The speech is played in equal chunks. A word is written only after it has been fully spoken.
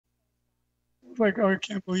like, oh, I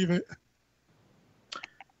can't believe it.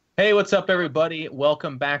 Hey, what's up, everybody?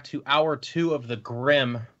 Welcome back to Hour 2 of the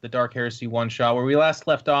Grim, the Dark Heresy one-shot. Where we last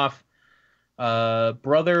left off,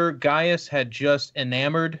 Brother Gaius had just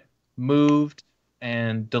enamored, moved,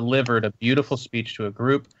 and delivered a beautiful speech to a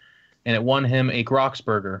group, and it won him a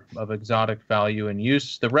Groxburger of exotic value and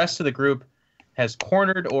use. The rest of the group has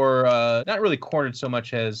cornered, or not really cornered so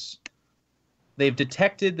much as they've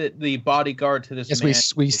detected that the bodyguard to this man...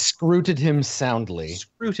 Yes, we scruted him soundly.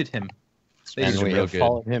 Scruted him. And we have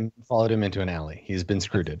followed him into an alley. He's been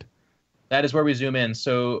scruted. That is where we zoom in.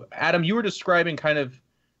 So, Adam, you were describing kind of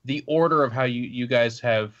the order of how you guys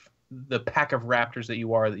have the pack of raptors that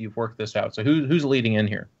you are, that you've worked this out. So who's leading in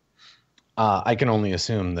here? I can only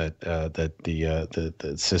assume that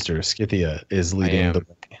the sister Scythia is leading the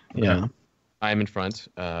way. Yeah. I'm in front,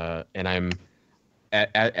 and I'm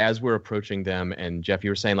as we're approaching them, and Jeff,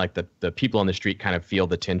 you were saying like the people on the street kind of feel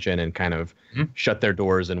the tension and kind of shut their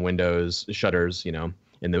doors and windows, shutters, you know,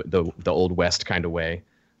 in the old West kind of way.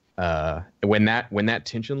 When that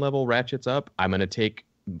tension level ratchets up, I'm gonna take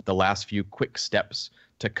the last few quick steps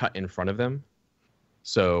to cut in front of them.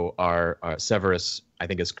 So our Severus, I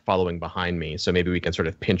think, is following behind me. So maybe we can sort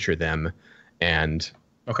of pincher them, and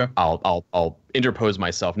okay, I'll interpose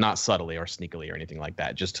myself, not subtly or sneakily or anything like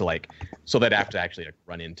that, just to like, so they'd have to actually like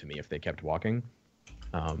run into me if they kept walking,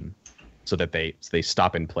 so that they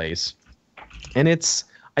stop in place. And it's,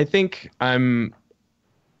 I think I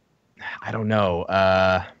don't know.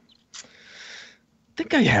 I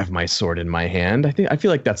think I have my sword in my hand. I feel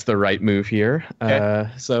like that's the right move here. Okay.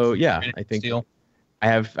 So yeah, I think I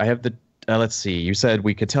have the. Let's see. You said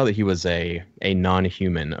we could tell that he was a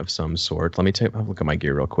non-human of some sort. Let me take a look at my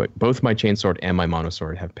gear real quick. Both my chainsword and my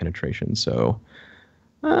monosword have penetration, so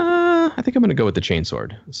I think I'm going to go with the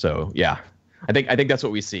chainsword. So yeah, I think that's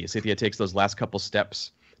what we see. Scythia takes those last couple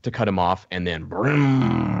steps to cut him off, and then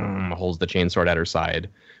holds the chainsword at her side,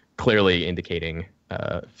 clearly indicating,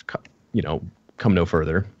 come no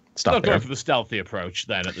further. Stop Not there. going for the stealthy approach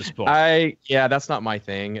then at this point. Yeah, that's not my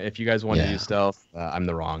thing. If you guys want to use stealth, I'm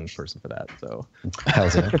the wrong person for that. So,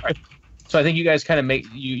 So I think you guys kind of make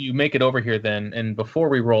make it over here then, and before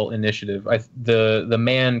we roll initiative, the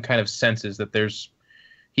man kind of senses that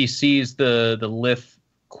he sees the lithe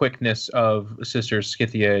quickness of Sister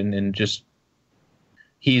Scythia, and just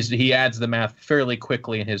he adds the math fairly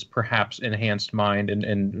quickly in his perhaps enhanced mind,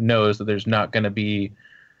 and knows that there's not going to be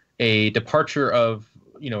a departure of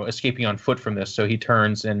escaping on foot from this. So he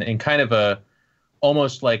turns and kind of a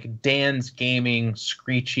almost like Dan's gaming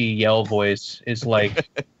screechy yell voice is like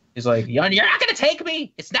you're not gonna take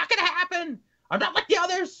me. It's not gonna happen. I'm not like the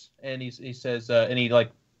others. And he says and he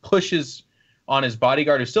like pushes on his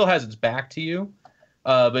bodyguard, who still has its back to you,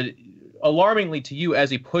 but alarmingly to you,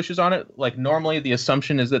 as he pushes on it, like normally the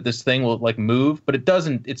assumption is that this thing will like move, but it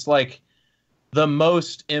doesn't. It's like the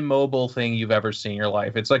most immobile thing you've ever seen in your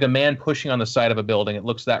life. It's like a man pushing on the side of a building. It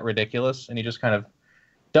looks that ridiculous, and he just kind of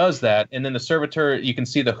does that. And then the servitor, you can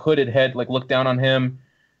see the hooded head like look down on him.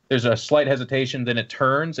 There's a slight hesitation, then it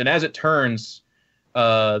turns, and as it turns,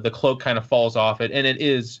 the cloak kind of falls off it, and it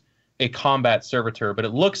is a combat servitor, but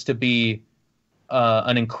it looks to be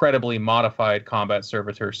an incredibly modified combat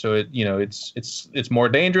servitor. So it's more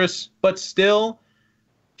dangerous, but still,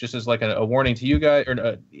 just as like a warning to you guys,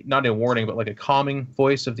 or not a warning, but like a calming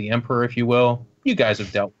voice of the Emperor, if you will. You guys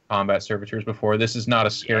have dealt with combat servitors before. This is not a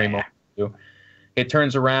scary moment for you. It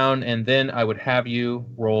turns around, and then I would have you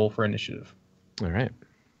roll for initiative. All right.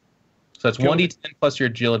 So that's 1d10 plus your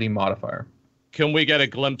agility modifier. Can we get a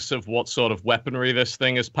glimpse of what sort of weaponry this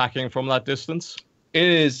thing is packing from that distance? It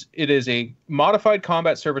is a modified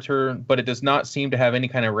combat servitor, but it does not seem to have any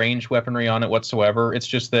kind of ranged weaponry on it whatsoever. It's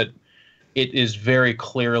just that it is very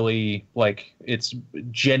clearly like it's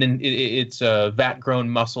vat-grown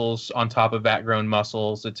muscles on top of vat-grown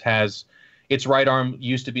muscles. It has its right arm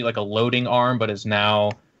used to be like a loading arm, but is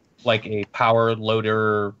now like a power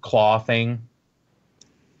loader claw thing.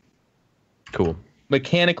 Cool.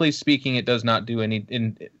 Mechanically speaking, it does not do any.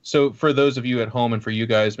 So for those of you at home and for you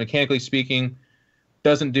guys, mechanically speaking,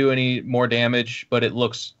 doesn't do any more damage, but it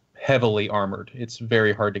looks heavily armored. It's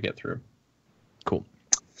very hard to get through. Cool.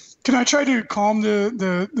 Can I try to calm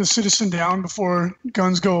the citizen down before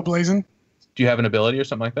guns go ablazing? Do you have an ability or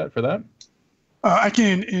something like that for that? I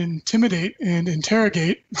can intimidate and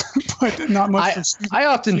interrogate, but not much for speed. I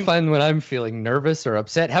often find when I'm feeling nervous or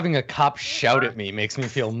upset, having a cop shout at me makes me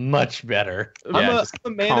feel much better. Just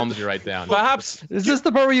calms you right down. Perhaps Is this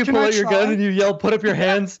the part where you Can pull I out your try? gun and you yell, "Put up your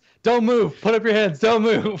hands, don't move, put up your hands, don't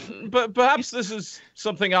move"? But perhaps this is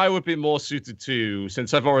something I would be more suited to,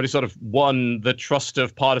 since I've already sort of won the trust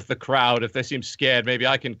of part of the crowd. If they seem scared, maybe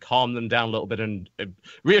I can calm them down a little bit and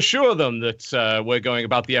reassure them that we're going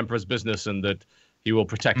about the Emperor's business and that he will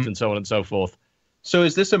protect and so on and so forth. So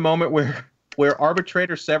is this a moment where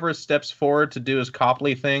Arbitrator Severus steps forward to do his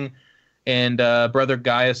Copley thing, and Brother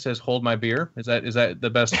Gaius says, "Hold my beer"? Is that the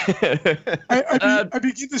best? I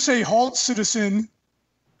begin to say, "Halt, citizen!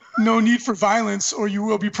 No need for violence, or you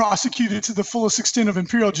will be prosecuted to the fullest extent of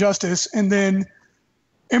imperial justice." And then,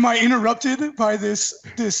 am I interrupted by this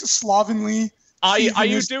slovenly? Are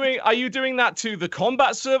you doing that to the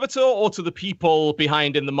combat servitor or to the people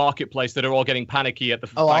behind in the marketplace that are all getting panicky at the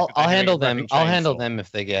fact that I'll they're handle hearing them. a I'll chainsaw? handle them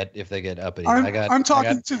if they get uppity. I'm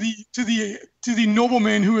talking to the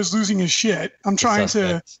nobleman who is losing his shit. I'm trying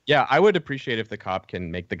to. Yeah, I would appreciate if the cop can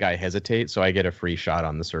make the guy hesitate, so I get a free shot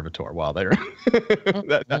on the servitor while they're.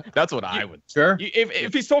 That's what I would. Sure.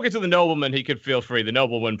 If he's talking to the nobleman, he could feel free. The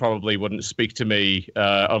nobleman probably wouldn't speak to me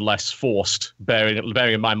unless forced, bearing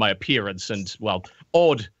in mind my appearance and, well,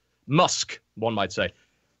 odd musk, one might say.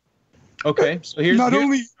 Okay, so here's Not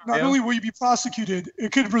only will you be prosecuted,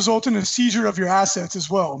 it could result in a seizure of your assets as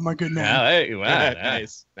well, my good man. Ah, there you are.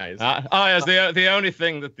 Nice. Yes, the only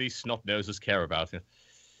thing that these snot noses care about. So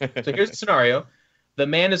here's the scenario. The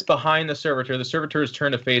man is behind the servitor. The servitor is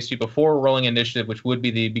turned to face you before rolling initiative, which would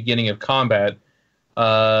be the beginning of combat.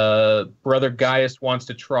 Brother Gaius wants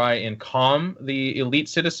to try and calm the elite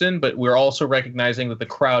citizen, but we're also recognizing that the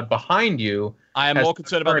crowd behind you. I am has more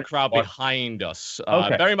concerned about the crowd watch. behind us.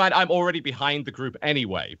 Okay. Bear in mind, I'm already behind the group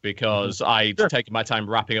anyway, because I'd taken my time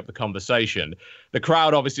wrapping up the conversation. The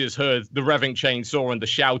crowd obviously has heard the revving chainsaw and the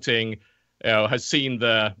shouting, has seen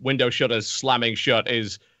the window shutters slamming shut,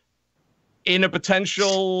 is in a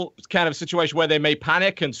potential kind of situation where they may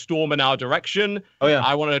panic and storm in our direction. Oh, yeah.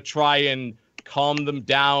 I want to try and calm them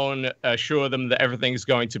down, assure them that everything's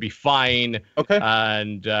going to be fine, Okay.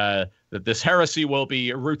 and that this heresy will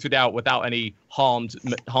be rooted out without any harm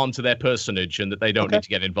to their personage, and that they don't need to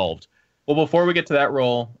get involved. Well, before we get to that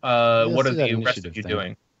roll, what are do that the rest of initiative you thing.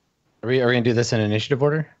 doing? Are we gonna do this in initiative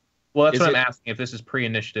order? Well, that's Is what I'm it- asking. If this is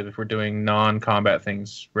pre-initiative, if we're doing non-combat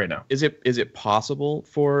things right now. Is it possible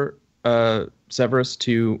for Severus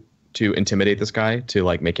to intimidate this guy, to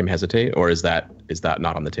like make him hesitate, or is that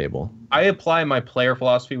not on the table? I apply my player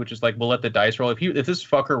philosophy, which is like, we'll let the dice roll. If this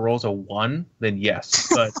fucker rolls a 1, then yes.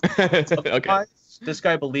 But Okay. otherwise, this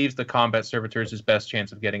guy believes the combat servitor is his best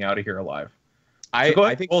chance of getting out of here alive. I go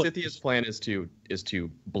ahead. think Well, Scythia's plan is to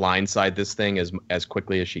blindside this thing as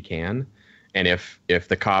quickly as she can, and if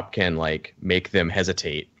the cop can like make them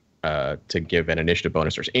hesitate to give an initiative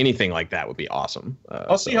bonus or anything like that would be awesome.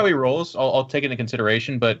 I'll see how he rolls. I'll take it into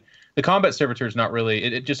consideration, but the combat servitor is not really.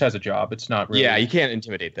 It just has a job. It's not really. Yeah, you can't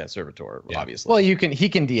intimidate that servitor, obviously. Well, he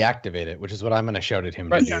can deactivate it, which is what I'm gonna shout at him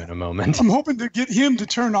to Right. do in a moment. I'm hoping to get him to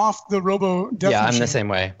turn off the robo death Yeah, I'm machine. the same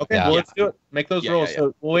way. Okay, Yeah. well, let's do it. Make those Yeah, rolls. yeah.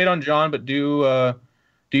 So we'll wait on John, but do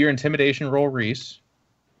your intimidation roll, Reece.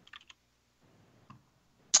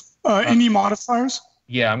 Any modifiers?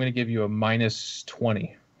 Yeah, I'm going to give you a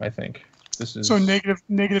 -20. I think this is So negative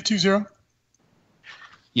 20.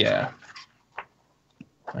 Yeah,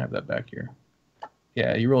 I have that back here.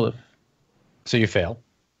 Yeah, you rolled a. So you fail.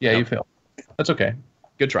 Yeah, you failed. That's okay.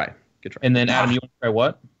 Good try. And then Adam, you want to try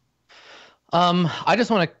what? I just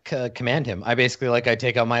want to command him. I basically I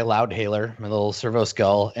take out my loud hailer, my little servo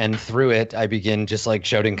skull, and through it I begin just like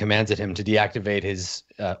shouting commands at him to deactivate his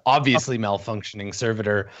obviously malfunctioning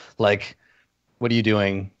servitor. Like, what are you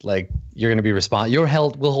doing? Like, you're going to be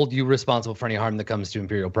we'll hold you responsible for any harm that comes to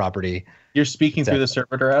Imperial property. You're speaking through the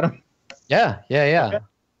servitor, Adam. Yeah. Okay.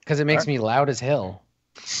 Because it makes me loud as hell.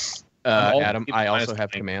 Adam, I also have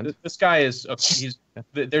command. This guy is.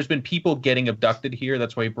 There's been people getting abducted here.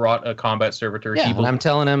 That's why he brought a combat servitor. Yeah, People, and I'm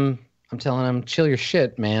telling him, chill your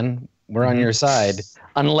shit, man. We're on your side.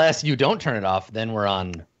 Unless you don't turn it off, then we're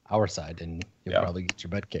on our side, and you'll probably get your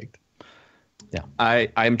butt kicked. Yeah.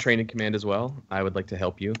 I'm trained in command as well. I would like to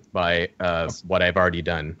help you by what I've already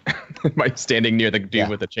done by standing near the dude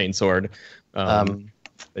with a chainsword.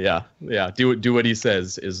 Do what he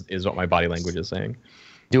says is what my body language is saying.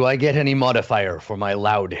 Do I get any modifier for my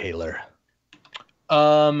loud hailer?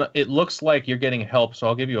 It looks like you're getting help, so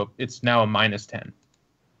I'll give you it's now a -10.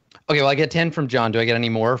 Okay, well I get 10 from John. Do I get any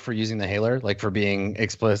more for using the hailer, like for being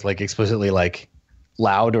explicitly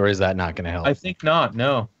loud, or is that not going to help? I think not.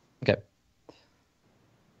 No. Okay.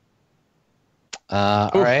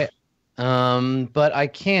 All right. But I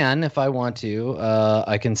can, if I want to,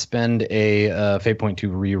 I can spend a fate point to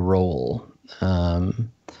re-roll.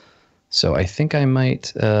 So I think I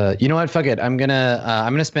might. You know what? Fuck it. I'm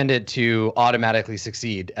gonna spend it to automatically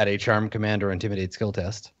succeed at a charm, command, or intimidate skill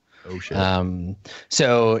test. Oh shit.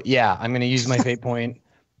 So yeah, I'm gonna use my fate point,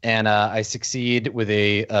 and I succeed with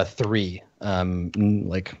a 3,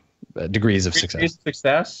 degrees of success.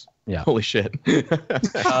 Success. Yeah. Holy shit.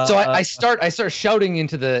 So I start shouting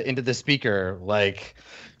into the speaker, like,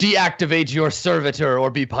 deactivate your servitor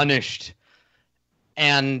or be punished.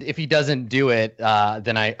 And if he doesn't do it,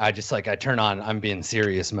 then I just I turn on I'm being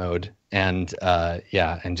serious mode, and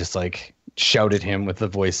and just shout at him with the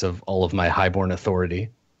voice of all of my highborn authority.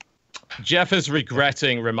 Jeff is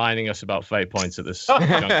regretting reminding us about fate points at this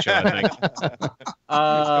juncture, I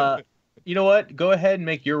think. You know what? Go ahead and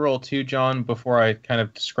make your roll too, John, before I kind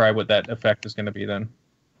of describe what that effect is going to be then.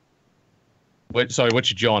 Which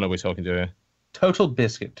John are we talking to here?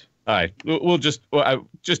 Totalbiscuit. All right, we'll just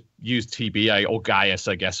use TBA or Gaius,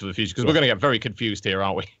 I guess, for the future, because we're going to get very confused here,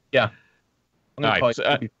 aren't we? Yeah. All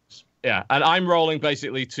right. Yeah, and I'm rolling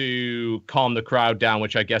basically to calm the crowd down,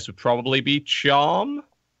 which I guess would probably be charm.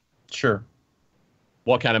 Sure.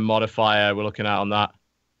 What kind of modifier we're looking at on that?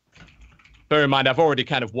 Bear in mind, I've already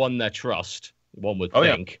kind of won their trust. One would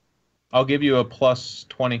think. Yeah. I'll give you a plus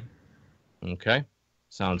 20. Okay,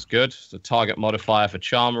 sounds good. The target modifier for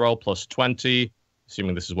charm roll plus 20.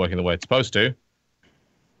 Assuming this is working the way it's supposed to.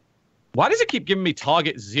 Why does it keep giving me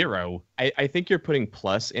target 0? I think you're putting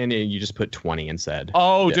plus in and you just put 20 instead.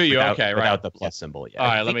 Oh, do you? Without, okay, right. Without the plus symbol, yeah. All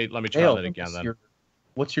right, let me try that again then.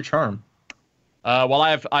 What's your charm? Well,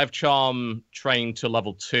 I have charm trained to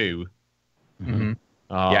level 2. Mm-hmm.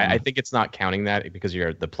 Yeah, I think it's not counting that because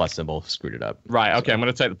the plus symbol screwed it up. Right, okay, I'm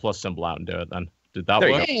going to take the plus symbol out and do it then. Did that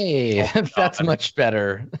work? Hey, that's much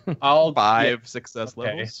better. I'll 5 success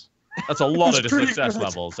levels. That's a lot of success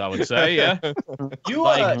levels, I would say, yeah. You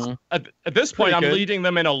at this point, I'm leading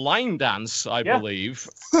them in a line dance, I believe.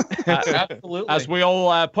 Absolutely. As we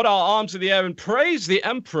all put our arms in the air and praise the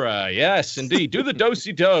Emperor. Yes, indeed. Do the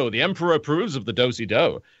do-si-do. The Emperor approves of the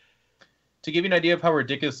do-si-do. To give you an idea of how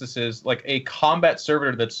ridiculous this is, like a combat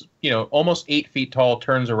servitor that's, almost 8 feet tall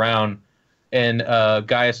turns around and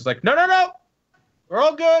Gaius is like, no, we're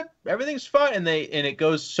all good. Everything's fine. And it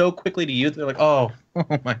goes so quickly to you. They're like, oh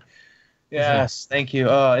my. Yes, thank you.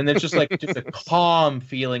 And it's just just a calm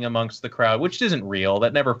feeling amongst the crowd, which isn't real.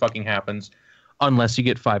 That never fucking happens unless you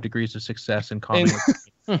get 5 degrees of success in combat.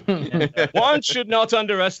 One should not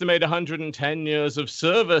underestimate 110 years of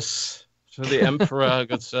service to the Emperor,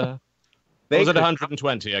 good sir. Was it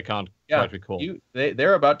 120? I can't quite recall.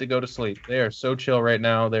 They're about to go to sleep. They are so chill right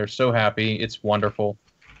now. They're so happy. It's wonderful.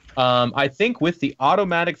 I think with the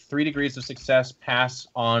automatic 3 degrees of success pass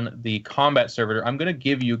on the combat servitor, I'm going to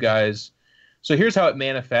give you guys... So here's how it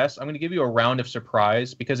manifests. I'm going to give you a round of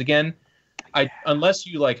surprise because, again, unless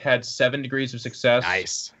you had 7 degrees of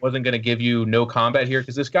success, wasn't going to give you no combat here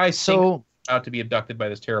because this guy's about to be abducted by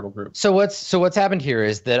this terrible group. So what's happened here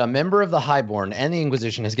is that a member of the Highborn and the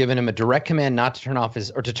Inquisition has given him a direct command not to turn off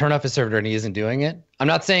his servitor, and he isn't doing it. I'm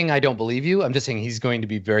not saying I don't believe you. I'm just saying he's going to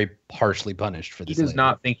be very harshly punished for this. He does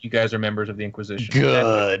not think you guys are members of the Inquisition.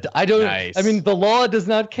 Good. I don't. Nice. I mean, the law does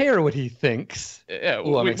not care what he thinks. Yeah.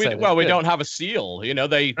 We don't have a seal. It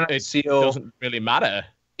doesn't really matter.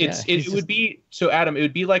 It would be so, Adam. It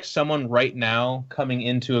would be like someone right now coming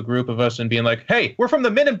into a group of us and being like, "Hey, we're from the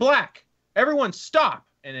Men in Black. Everyone stop!"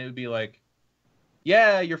 And it would be like,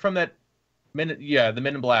 "Yeah, you're from that the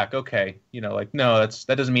Men in Black. Okay, no,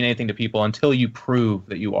 that doesn't mean anything to people until you prove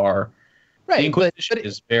that you are." Right, the Inquisition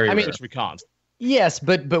is very. I mean, we can't. Yes,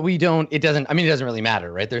 but we don't. It doesn't. I mean, it doesn't really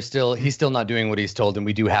matter, right? He's still not doing what he's told, and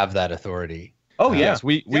we do have that authority. Oh yes,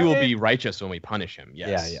 we will be righteous when we punish him.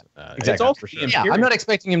 Yes. Yeah. Exactly. For sure. Yeah, I'm not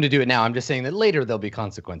expecting him to do it now. I'm just saying that later there'll be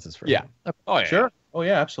consequences for him. Okay. Oh yeah. Sure. Oh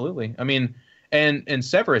yeah, absolutely. I mean. And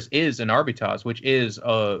Severus is an Arbitas, which is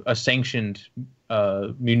a sanctioned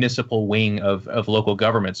municipal wing of local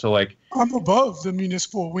government. So I'm above the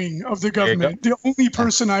municipal wing of the government. The only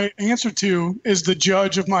person I answer to is the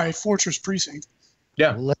judge of my fortress precinct.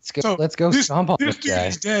 Yeah, well, let's go stomp on this guy.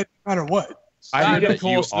 He's dead no matter what. I think, of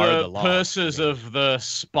course, the purses of the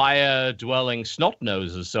spire-dwelling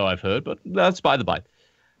snot-noses, so I've heard, but that's by the by.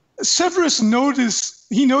 Severus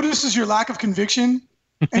notices your lack of conviction.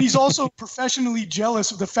 And he's also professionally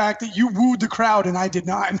jealous of the fact that you wooed the crowd and I did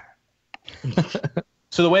not.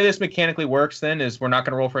 So the way this mechanically works then is we're not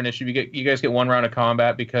going to roll for initiative. You guys get 1 round of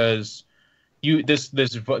combat because this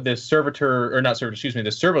servitor, or not servitor, excuse me,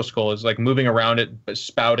 the servo skull is moving around it, but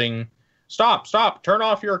spouting, stop, turn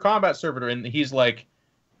off your combat servitor. And he's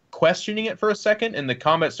questioning it for a second, and the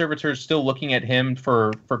combat servitor is still looking at him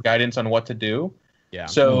for guidance on what to do. Yeah.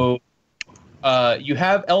 So you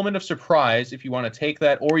have element of surprise if you want to take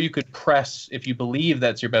that, or you could press if you believe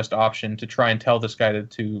that's your best option to try and tell this guy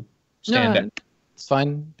to stand down. It's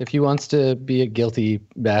fine. If he wants to be a guilty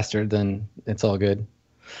bastard, then it's all good.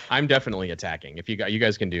 I'm definitely attacking. If you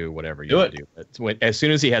guys can do whatever you want to do. As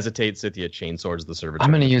soon as he hesitates, Scythia chainswords the servitor.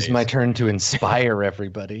 I'm going to use my turn to inspire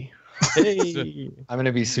everybody. Hey. I'm going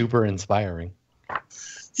to be super inspiring.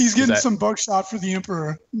 He's getting some buckshot for the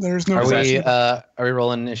Emperor. There's no. Are we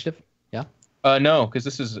rolling initiative? Yeah. No, because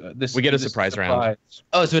this. We get a surprise round.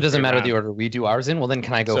 Oh, so it doesn't matter the order we do ours in. Well, then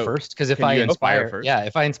can I go first? Because if I inspire first? Yeah,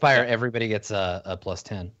 if I inspire, everybody gets a plus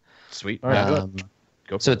 10. Sweet. All right,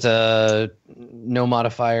 go so it's a no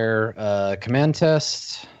modifier command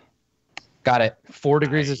test. Got it. 4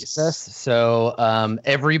 degrees of success. So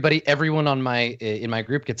everyone in my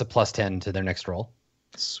group gets a plus 10 to their next roll.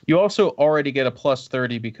 You also already get a plus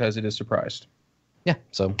 30 because it is surprised. Yeah.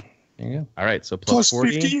 So there you go. All right. So plus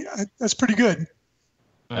 40. 50. That's pretty good.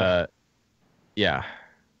 Yeah.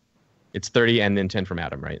 It's 30 and then 10 from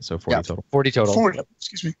Adam, right? So 40 total. 40 total. 40.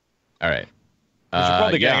 Excuse me. All right. We should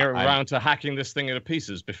probably getting around to hacking this thing into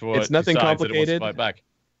pieces before it's nothing complicated. Fight back.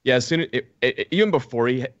 Yeah, as soon even before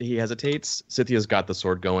he hesitates, Scythia's got the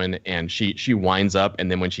sword going, and she winds up,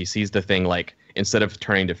 and then when she sees the thing, like instead of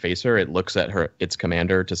turning to face her, it looks at its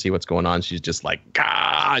commander to see what's going on. She's just like,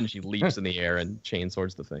 "Gah!" and she leaps in the air and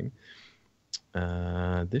chainswords the thing.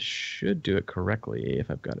 This should do it correctly if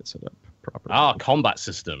I've got it set up properly. Combat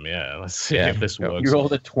system. Yeah, let's see if this works. You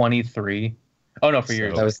rolled a 23. Oh no, for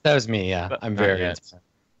yours. That was me. Yeah, I'm very.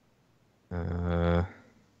 Can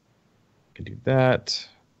do that.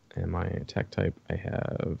 And my attack type, I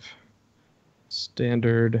have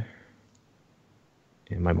standard.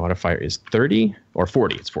 And my modifier is 30 or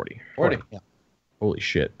 40. It's 40. 40. Yeah. Holy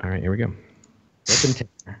shit. All right, here we go.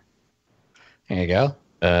 There you go.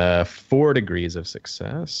 4 degrees of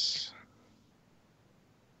success.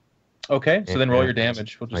 Okay, so then roll your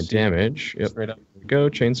damage. We'll just damage. Yep. Straight up. Here we go.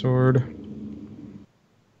 Chainsword.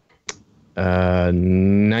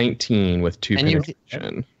 19 with 2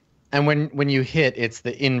 penetration. And when you hit, it's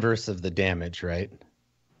the inverse of the damage, right?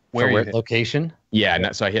 Where location?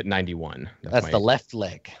 Yeah, so I hit 91. That's the left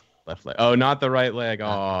leg. Left leg. Oh, not the right leg.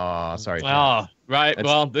 Oh, sorry. Oh, right.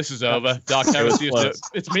 Well, this is over. Dark Heresy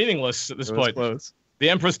it's meaningless at this point. Close. The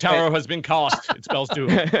Emperor's Tarot has been cast. It spells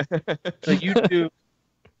doom. So you do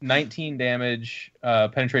 19 damage,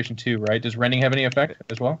 penetration 2, right? Does rending have any effect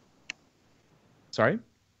as well? Sorry?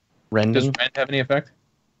 Rending? Does rend have any effect?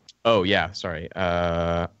 Oh, yeah. Sorry.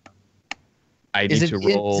 I need to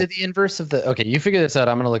roll. Is it the inverse of the? Okay, you figure this out.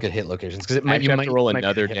 I'm going to look at hit locations because you have to roll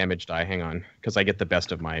another damage die. Hang on, because I get the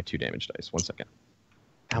best of my 2 damage dice. 1 second.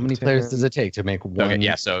 How many players does it take to make one? Okay,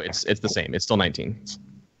 yeah, so it's the same. It's still 19.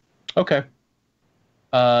 Okay.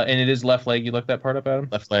 And it is left leg. You looked that part up, Adam?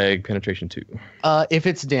 Left leg, penetration 2. If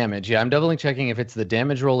it's damage, yeah, I'm doubling checking if it's the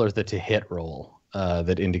damage roll or the to hit roll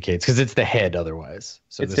that indicates because it's the head otherwise.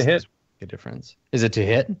 So it's the hit. A difference. Is it to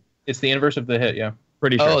hit? It's the inverse of the hit. Yeah.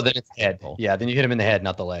 Pretty sure. Oh, then it's head. Yeah, then you hit him in the head,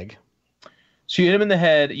 not the leg. So you hit him in the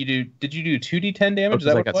head. Did you do 2d10 damage? Is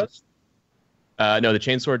that what it was? No, the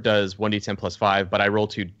chainsword does 1d10 plus 5, but I roll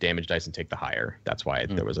 2 damage dice and take the higher. That's why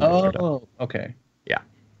there was a. Oh, okay. Yeah.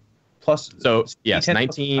 Plus. So yes,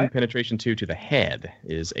 19 penetration 2 to the head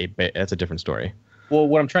is that's a different story. Well,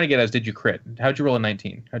 what I'm trying to get at is, did you crit? How'd you roll a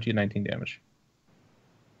 19? How'd you get 19 damage?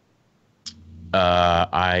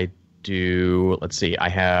 I do. Let's see. I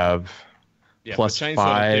have. Yeah, plus chainsaw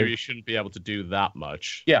 5. in theory shouldn't be able to do that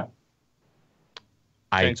much. Yeah.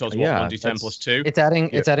 Chainsaw's 1d10 plus 2. It's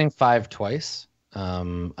adding 5 twice. I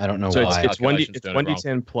don't know why. It's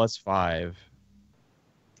 1d10 plus 5.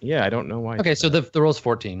 Yeah, I don't know why. Okay, so the roll's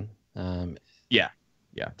 14. Yeah.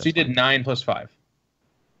 So you did 9 plus 5.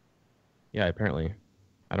 Yeah, apparently.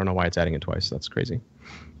 I don't know why it's adding it twice. That's crazy.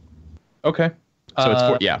 Okay.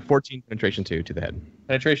 So it's 14 penetration 2 to the head.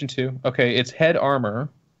 Penetration 2. Okay, its head armor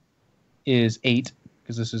is 8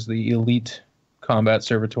 because this is the elite combat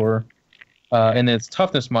servitor, and its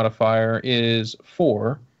toughness modifier is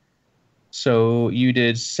 4. So you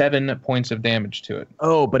did 7 points of damage to it.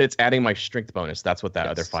 Oh, but it's adding my strength bonus. That's what that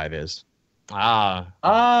other 5 is.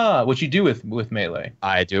 What you do with melee?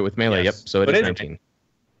 I do it with melee. Yes. Yep. So it is 19.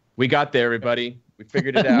 We got there, everybody. We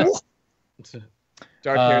figured it out.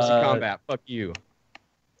 Dark Heresy combat. Fuck you.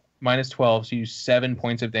 Minus 12, so you 7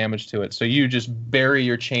 points of damage to it. So you just bury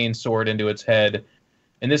your chain sword into its head,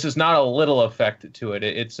 and this is not a little effect to it.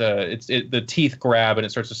 It's the teeth grab and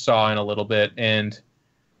it starts to saw in a little bit, and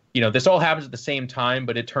this all happens at the same time,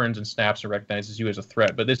 but it turns and snaps and recognizes you as a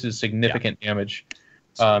threat. But this is significant damage.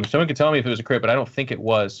 Someone can tell me if it was a crit, but I don't think it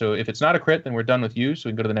was. So if it's not a crit, then we're done with you, so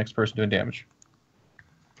we can go to the next person doing damage.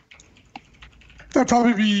 That'd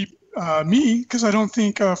probably be me, because I don't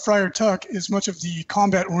think Friar Tuck is much of the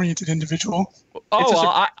combat-oriented individual. Oh,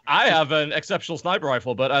 well, I have an exceptional sniper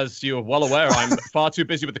rifle, but as you're well aware, I'm far too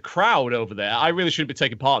busy with the crowd over there. I really shouldn't be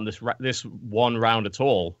taking part in this one round at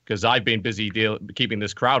all, because I've been busy keeping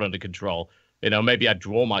this crowd under control. You know, maybe I'd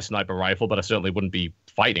draw my sniper rifle, but I certainly wouldn't be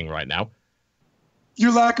fighting right now.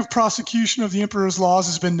 Your lack of prosecution of the Emperor's laws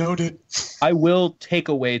has been noted. I will take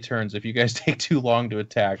away turns if you guys take too long to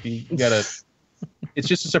attack. You gotta. It's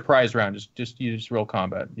just a surprise round. Just roll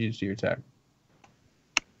combat. You just do your attack.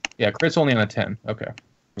 Yeah, crit's only on a 10. Okay.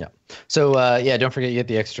 Yeah. So don't forget you get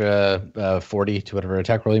the extra 40 to whatever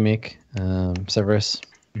attack roll you make, Severus.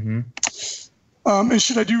 Mm-hmm. And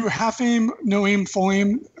should I do half aim, no aim, full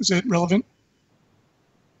aim? Is it relevant?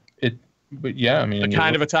 But yeah, I mean, the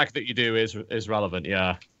kind of attack that you do is relevant.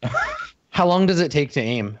 Yeah. How long does it take to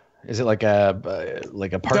aim? Is it like a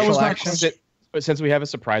partial action? But since we have a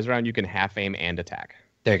surprise round, you can half aim and attack.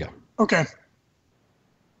 There you go. Okay.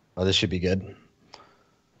 Oh, this should be good.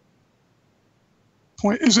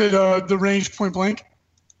 Is it the range point blank?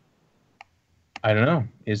 I don't know.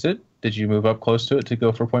 Is it? Did you move up close to it to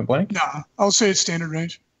go for point blank? Nah, I'll say it's standard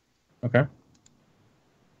range. Okay.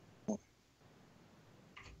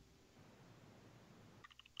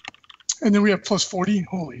 And then we have plus 40.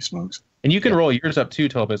 Holy smokes! And you can roll yours up too,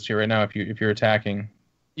 Totalbiscuit, right now if you're attacking.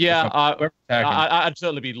 Yeah, I'd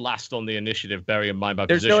certainly be last on the initiative, bearing in mind my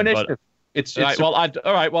There's position. No initiative. It's right.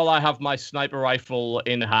 Well, I have my sniper rifle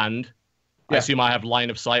in hand. Yeah. I assume I have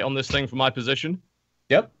line of sight on this thing from my position.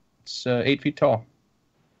 Yep, it's 8 feet tall.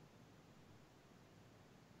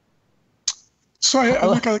 So I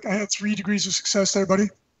look like I had 3 degrees of success there, buddy.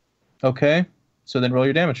 Okay, so then roll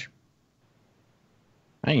your damage.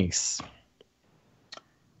 Nice.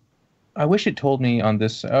 I wish it told me on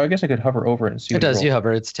this. I guess I could hover over it and see. It does. You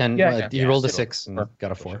hover. It's 10. Yeah, you rolled a 6 and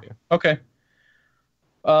got a 4. Okay.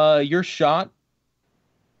 Your shot,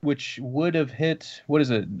 which would have hit. What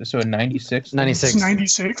is it? So a 96. 96.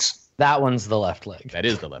 96. That one's the left leg. That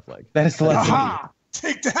is the left leg. That is the left leg. Aha!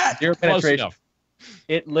 Take that. 0 penetration.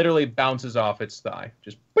 It literally bounces off its thigh.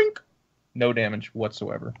 Just boink. No damage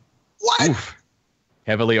whatsoever. What? Oof.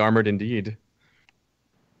 Heavily armored indeed.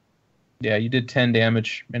 Yeah, you did 10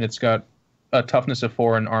 damage, and it's got a toughness of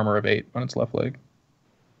 4 and armor of 8 on its left leg.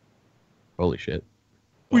 Holy shit.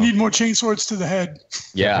 We need more chainswords to the head.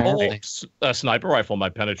 Yeah. Well, a sniper rifle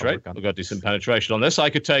might penetrate. We've got decent penetration on this.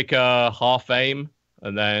 I could take a half aim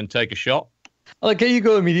and then take a shot. I like how you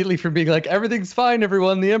go immediately from being like, everything's fine,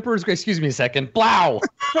 everyone. The Emperor's great. Excuse me a second. Blow!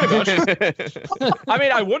 Pretty much. I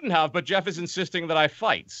mean, I wouldn't have, but Jeff is insisting that I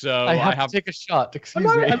fight, so I have to take a shot.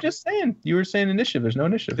 Excuse me. I'm just saying. You were saying initiative. There's no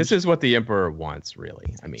initiative. This is what the Emperor wants,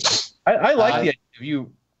 really. I mean, I like the idea of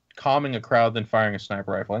you calming a crowd than firing a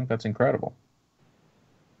sniper rifle. I think that's incredible.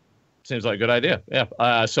 Seems like a good idea.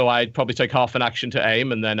 Yeah. So I'd probably take half an action to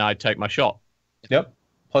aim, and then I'd take my shot. Yep.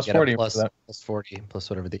 Plus 40. Plus 40, plus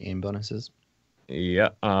whatever the aim bonus is. Yeah.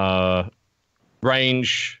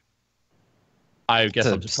 Range. I guess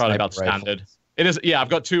I'm just probably about standard. It is. Yeah, I've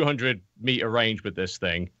got 200 meter range with this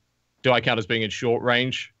thing. Do I count as being in short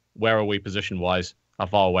range? Where are we position wise? How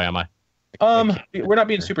far away am I? We're not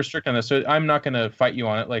being super strict on this, so I'm not going to fight you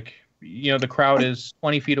on it. Like, you know, the crowd is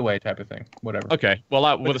 20 feet away, type of thing. Whatever. Okay.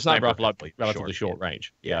 Well, with a sniper rifle, relatively short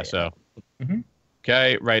range. Yeah. So. Mm-hmm.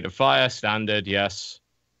 Okay. Rate of fire, standard. Yes.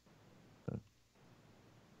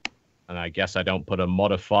 And I guess I don't put a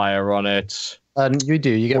modifier on it. You do.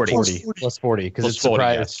 You get 40 plus 40 because it's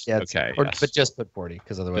surprise. Yes. Yeah, okay. But just put 40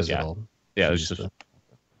 because otherwise it'll. Yeah. It's just.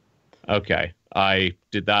 Okay. I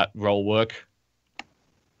did that roll work.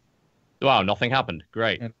 Wow, nothing happened.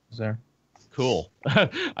 Great. It was there. Cool.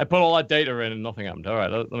 I put all that data in and nothing happened. All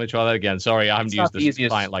right, let me try that again. Sorry, I haven't used this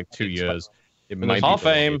client in like 2 years. It might half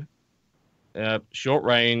aim, short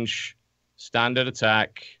range, standard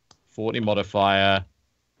attack, 40 modifier,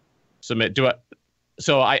 submit.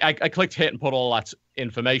 So I clicked hit and put all that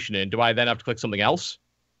information in. Do I then have to click something else?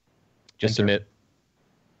 Just submit.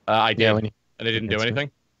 I did, and it didn't do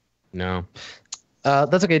anything? No.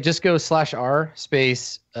 That's okay. Just go /R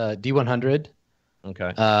space D100.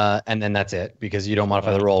 Okay. And then that's it because you don't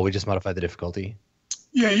modify the roll. We just modify the difficulty.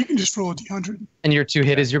 Yeah, you can just roll a D100. And your 2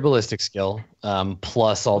 hit is your ballistic skill,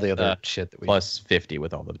 plus all the other shit that we plus 50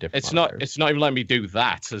 with all the different. It's not even letting me do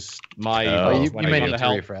that as my. You may need to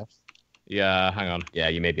refresh. Yeah, hang on. Yeah,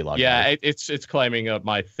 you may be logged. Yeah, it's claiming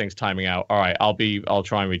my thing's timing out. All right, I'll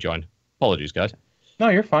try and rejoin. Apologies, guys. No,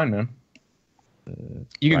 you're fine, man.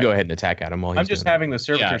 You can go ahead and attack at him while he's I'm just doing having the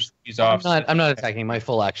servitor squeeze off. I'm not attacking. My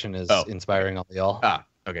full action is inspiring all y'all. Ah,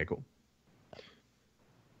 okay, cool.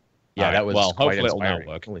 Yeah, that was hopefully quite it'll now inspiring.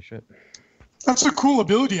 work. Holy shit. That's a cool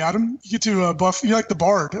ability, Adam. You get to buff. You're like the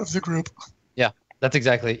bard of the group. That's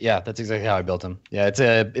exactly how I built him. Yeah, it's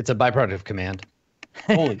a byproduct of command.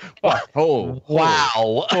 Holy fuck! Oh,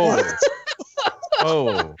 Wow.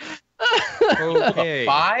 oh. Okay.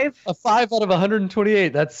 5? A 5 out of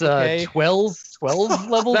 128. That's 12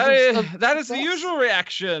 levels. That is the usual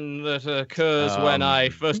reaction that occurs when I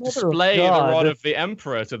first display the Rod of the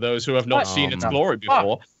Emperor to those who have not seen its glory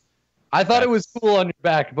before. I thought it was cool on your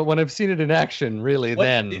back, but when I've seen it in action, really,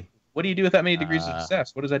 What do you do with that many degrees of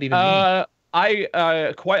success? What does that even mean?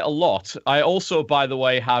 I quite a lot. I also, by the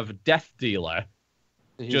way, have Death Dealer,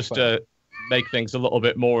 just to make things a little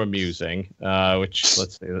bit more amusing. Which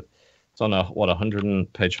let's see, it's on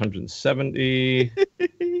page 170.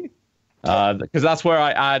 Because that's where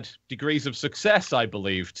I add degrees of success, I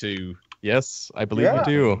believe. To Yes, I believe you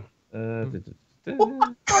do.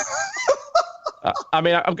 I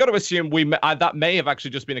mean, I've got to assume that may have actually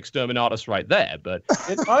just been Exterminatus right there, but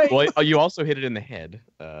Well, you also hit it in the head.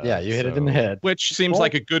 you hit it in the head. which seems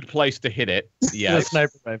like a good place to hit it. The Yes.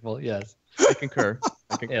 sniper rifle, yes. I concur.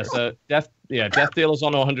 Yeah, so Death Dealer's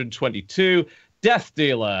on 122. Death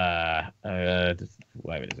Dealer.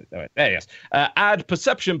 Wait, there he is. Add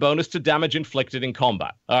perception bonus to damage inflicted in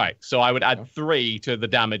combat. All right, so I would add 3 to the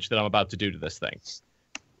damage that I'm about to do to this thing.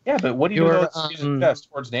 Yeah, but what do you do about success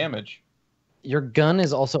towards damage? Your gun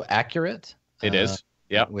is also accurate. It is.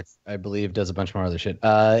 Yeah. Which I believe does a bunch more other shit.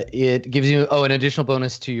 It gives you an additional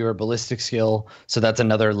bonus to your ballistic skill, so that's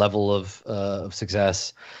another level of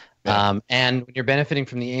success. Yeah. And when you're benefiting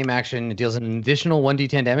from the aim action, it deals an additional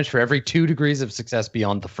 1d10 damage for every 2 degrees of success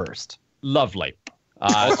beyond the first. Lovely.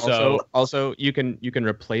 Also, you can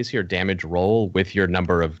replace your damage roll with your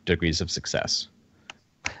number of degrees of success.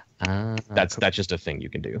 That's just a thing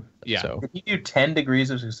you can do. Yeah. So Can you do 10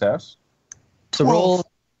 degrees of success? So roll.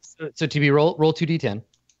 So TB roll 2d10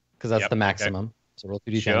 because that's Yep, the maximum. Okay. So roll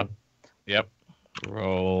 2d10. Sure. Yep.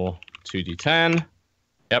 Roll 2d10.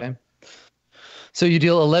 Yep. Okay. So you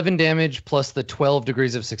deal 11 damage plus the 12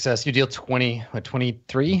 degrees of success. You deal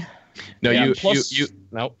 23. No,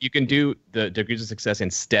 you can do the degrees of success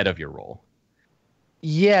instead of your roll.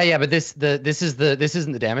 Yeah, but this isn't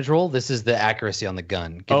the damage roll. This is the accuracy on the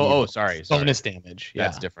gun. Sorry. Bonus damage. Yeah.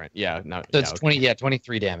 That's different. Yeah, no. So it's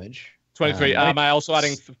 23 damage. 23. Am I also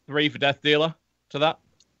adding 3 for Death Dealer to that?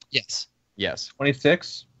 Yes.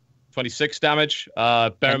 26. 26 damage.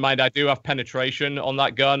 Bear in mind, I do have penetration on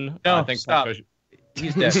that gun. No, I think stop.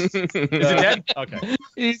 He's dead. Is he dead? Okay.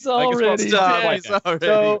 He's already dead.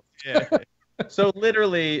 So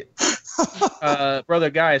literally, brother,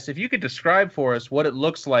 guys, if you could describe for us what it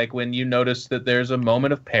looks like when you notice that there's a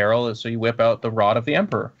moment of peril, so you whip out the Rod of the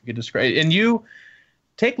Emperor. If you could describe, and you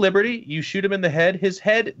take liberty, you shoot him in the head. His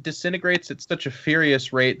head disintegrates at such a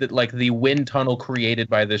furious rate that, like, the wind tunnel created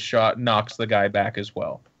by this shot knocks the guy back as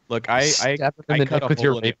well. Look, I cut a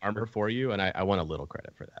hole in the armor for you, and I want a little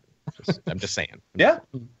credit for that. I'm just saying. Yeah.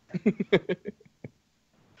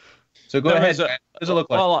 So go ahead. What does it look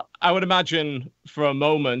like? Well, I would imagine for a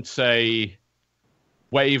moment a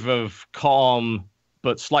wave of calm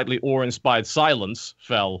but slightly awe-inspired silence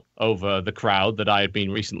fell over the crowd that I had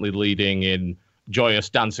been recently leading in joyous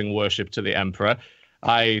dancing worship to the Emperor.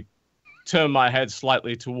 I turn my head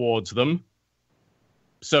slightly towards them,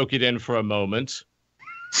 soak it in for a moment,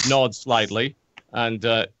 nod slightly, and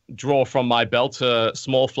draw from my belt a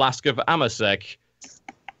small flask of Amasec,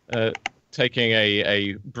 taking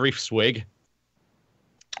a brief swig.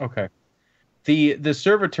 Okay. The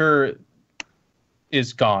servitor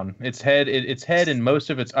is gone. Its head and most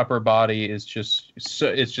of its upper body is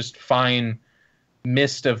just fine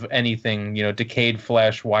mist of anything, decayed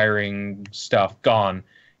flesh, wiring stuff gone.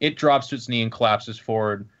 It drops to its knee and collapses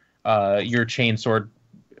forward. Your chainsword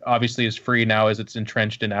obviously is free now as it's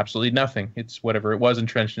entrenched in absolutely nothing. It's whatever it was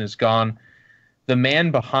entrenched in is gone. The man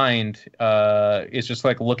behind is just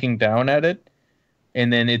like looking down at it,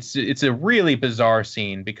 and then it's a really bizarre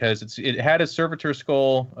scene because it had a servo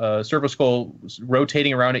skull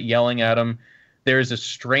rotating around it, yelling at him. There's a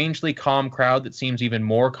strangely calm crowd that seems even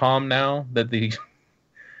more calm now that the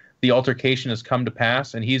altercation has come to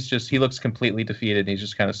pass, and he looks completely defeated. He's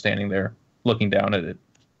just kind of standing there looking down at it.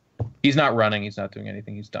 He's not running. He's not doing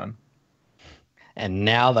anything. He's done. And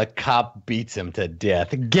now the cop beats him to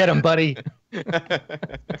death. Get him, buddy.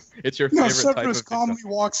 It's your favorite type of Severus calmly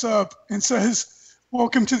walks up and says,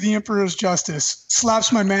 "Welcome to the Emperor's justice."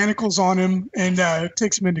 Slaps my manacles on him and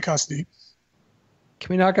takes him into custody.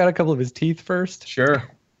 Can we knock out a couple of his teeth first? Sure.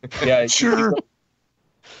 Yeah. Sure.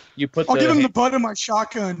 I'll give him the butt of my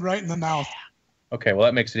shotgun right in the mouth. Okay, well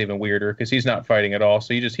that makes it even weirder because he's not fighting at all.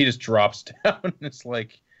 So he just drops down. It's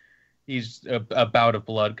like he's a bout of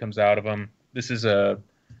blood comes out of him. This is a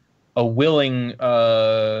willing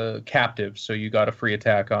captive, so you got a free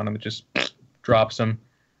attack on him. It just drops him.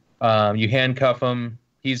 You handcuff him.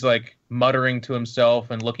 He's like muttering to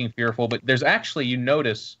himself and looking fearful. But there's actually, you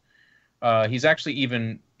notice,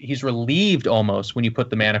 he's relieved almost when you put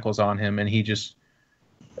the manacles on him, and he just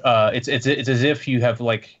it's as if you have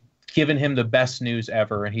like given him the best news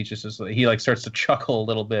ever, and he starts to chuckle a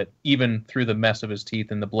little bit, even through the mess of his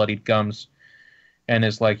teeth and the bloodied gums, and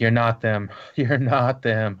is like, "You're not them. You're not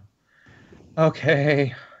them.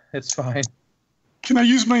 Okay, it's fine." Can I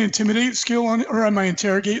use my intimidate skill or my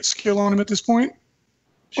interrogate skill on him at this point?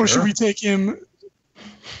 Sure. Or should we take him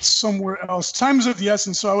somewhere else? Time is of the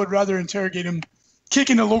essence, so I would rather interrogate him, kick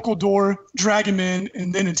in a local door, drag him in,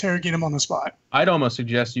 and then interrogate him on the spot. I'd almost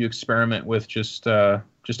suggest you experiment with just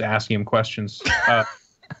asking him questions.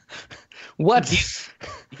 What?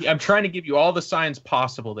 I'm trying to give you all the signs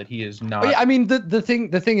possible that he is not. Yeah, I mean, the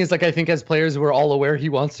thing is, like, I think as players, we're all aware he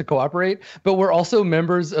wants to cooperate, but we're also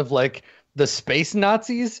members of like the space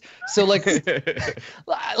Nazis. So like,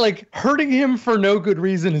 like hurting him for no good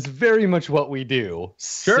reason is very much what we do.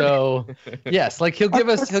 Sure. So yes, like he'll give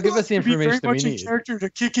us the information very that we much need. In character to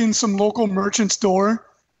kick in some local merchant's door,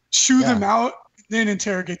 shoo them out, then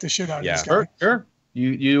interrogate the shit out of this guy. Sure.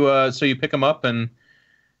 So you pick him up and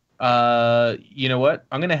you know what?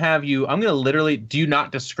 I'm gonna literally, do you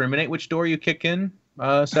not discriminate which door you kick in,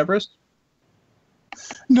 Severus?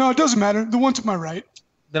 No, it doesn't matter. The one to my right.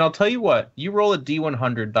 Then I'll tell you what. You roll a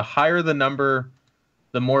D100. The higher the number,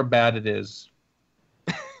 the more bad it is.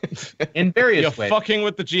 In various ways. You're fucking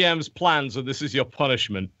with the GM's plans, and this is your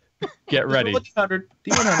punishment. Get ready. D100.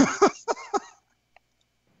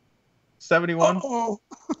 71. Oh.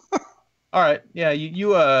 All right. Yeah.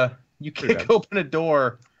 You kick open a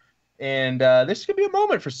door, and this could be a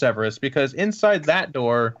moment for Severus, because inside that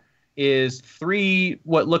door is 3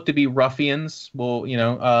 what look to be ruffians. Well,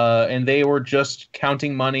 and they were just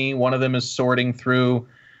counting money. One of them is sorting through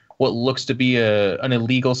what looks to be an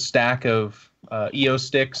illegal stack of EO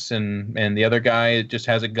sticks, and the other guy just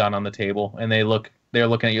has a gun on the table, and they're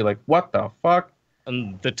looking at you like, what the fuck?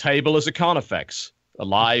 And the table is a Carnifex. A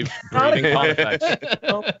live, breathing Carnifex.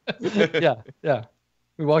 Yeah.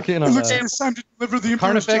 We walk in on it's time to deliver the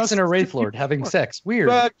Carnifex and a Wraith Lord having sex. Weird.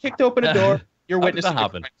 Kicked open a door. You're witnessing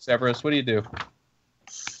it, Severus. What do you do?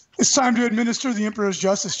 It's time to administer the Emperor's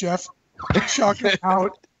justice, Jeff. Shock him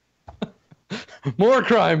out. More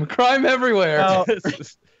crime everywhere.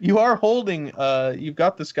 You are holding. You've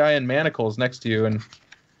got this guy in manacles next to you, and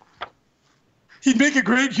he'd make a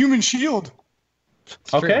great human shield.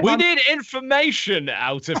 Okay. We need information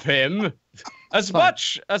out of him. As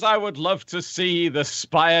much as I would love to see the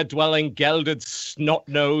spire-dwelling gelded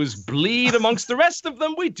snot-nose bleed amongst the rest of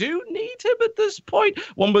them, we do need him at this point.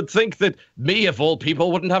 One would think that me, of all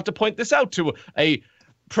people, wouldn't have to point this out to a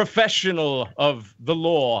professional of the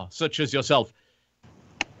law such as yourself.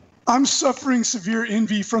 I'm suffering severe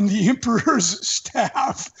envy from the Emperor's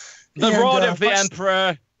staff. The rod of the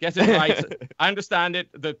Emperor. Get it right. I understand it.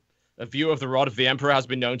 A view of the rod of the Emperor has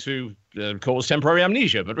been known to cause temporary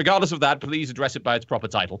amnesia, but regardless of that, please address it by its proper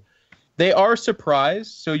title. They are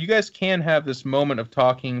surprised, so you guys can have this moment of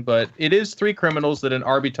talking, but it is 3 criminals that an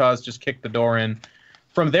Arbitrage just kicked the door in.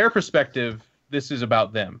 From their perspective, this is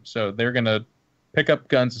about them, so they're going to pick up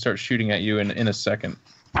guns and start shooting at you in a second.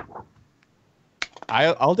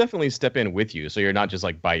 I'll definitely step in with you, so you're not just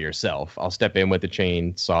like by yourself. I'll step in with the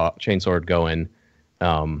chainsword going,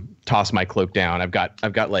 toss my cloak down. I've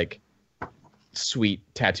got like sweet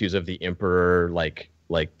tattoos of the Emperor, like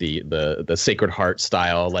the Sacred Heart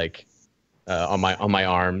style, like on my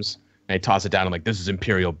arms. And I toss it down. I'm like, this is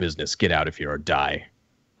Imperial business. Get out of here or die.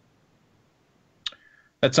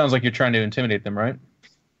 That sounds like you're trying to intimidate them, right?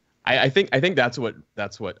 I think that's what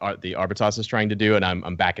the Arbitrage is trying to do, and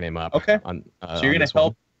I'm backing him up. Okay. So you're going to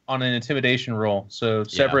help on an intimidation roll. So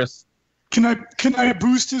Severus, can I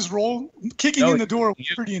boost his roll? Kicking in the door was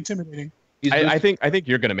pretty intimidating. I think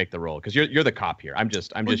you're gonna make the roll because you're the cop here. I'm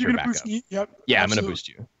just your backup. Yep. Yeah, absolutely. I'm gonna boost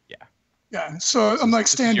you. Yeah. Yeah. So I'm like,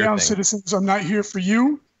 stand down, citizens. I'm not here for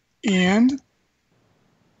you. And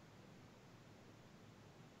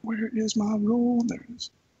where is my roll? There it is.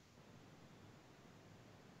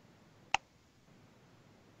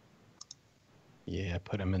 Yeah,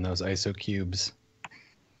 put him in those ISO cubes.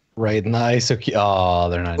 Right in the ISO cube. Oh,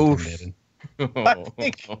 they're not intimidated. No,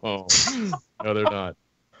 they're not.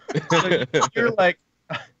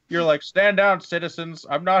 You're like, stand down, citizens.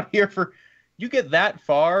 I'm not here for you get that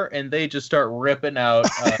far, and they just start ripping out.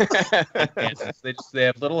 Cannons. They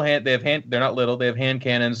have little hand. They have hand. They're not little. They have hand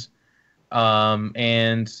cannons,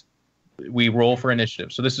 and we roll for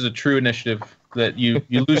initiative. So this is a true initiative that you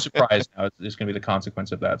lose surprise. Now it's going to be the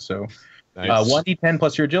consequence of that. So 1d10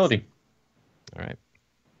 plus your agility. All right.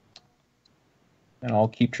 And I'll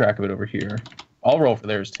keep track of it over here. I'll roll for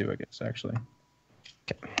theirs too, I guess. Actually,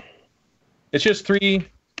 okay. It's just 3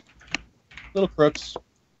 little crooks.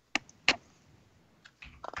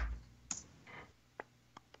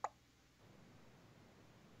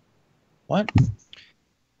 What?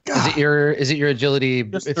 Is it your agility?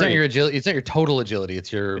 Just It's 3. not your agility. It's not your total agility.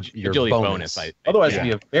 It's your Agility bonus. Otherwise, it'd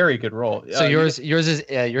be a very good roll. So yours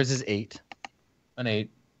is 8. An 8.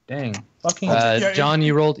 Dang. Fucking. John,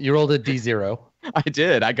 you rolled a D0. I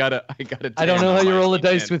did. I got a. I don't know how you roll a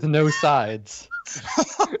dice with no sides.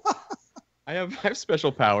 I have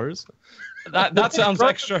special powers. That sounds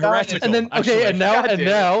extra heretical. And then actually.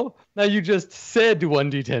 now you just said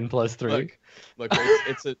 1d10 plus 3. Look,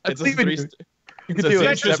 it's a 3. You can do it.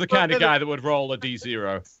 Mitch is the kind of guy that would roll a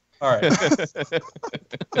D0. All right.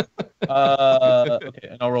 Okay,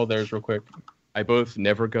 and I'll roll theirs real quick. I both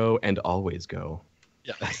never go and always go.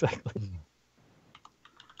 Yeah, exactly.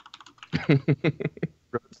 Road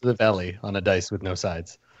to the valley on a dice with no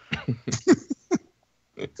sides.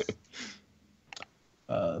 3.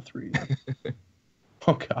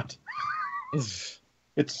 Oh God.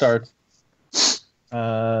 It starts.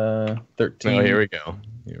 13. Oh, here we go.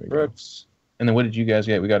 Brooks. And then what did you guys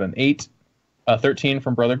get? We got an 8. 13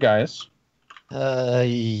 from Brother Gaius.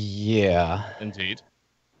 Yeah. Indeed.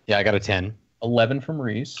 Yeah, I got a 10. 11 from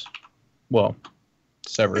Reece. Well,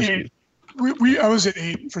 Severus. 8. I was at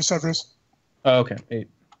 8 for Severus. Oh, okay, 8.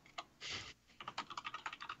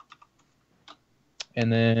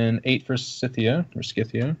 And then 8 for Scythia.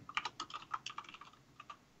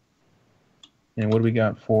 And what do we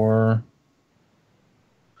got for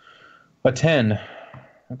a 10?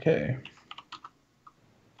 Okay.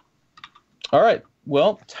 All right.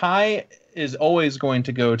 Well, tie is always going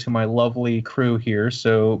to go to my lovely crew here.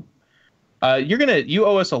 So you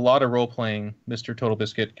owe us a lot of role playing, Mr. Total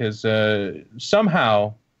Biscuit, because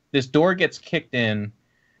somehow this door gets kicked in,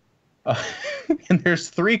 and there's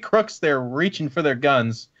 3 crooks there reaching for their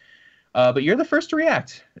guns. But you're the first to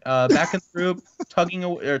react. Back in the group,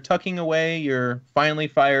 tucking away your finely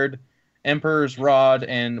fired Emperor's Rod,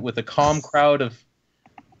 and with a calm crowd of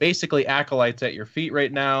basically acolytes at your feet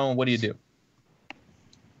right now, what do you do?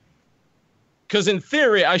 Because in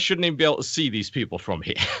theory, I shouldn't even be able to see these people from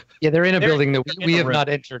here. Yeah, they're in a building that we have not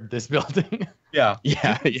entered this building. Yeah.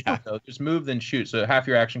 Yeah. Just move, then shoot. So half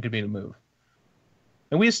your action could be to move.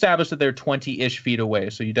 And we established that they're 20-ish feet away,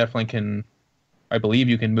 so you definitely can. I believe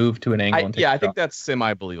you can move to an angle. And take I think that's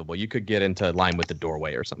semi-believable. You could get into line with the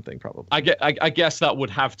doorway or something, probably. I guess that would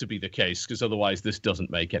have to be the case, because otherwise this doesn't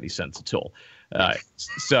make any sense at all.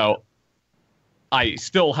 So I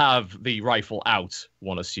still have the rifle out,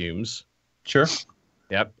 one assumes. Sure.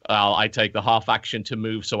 Yep. I take the half action to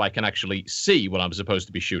move so I can actually see what I'm supposed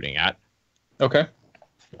to be shooting at. Okay.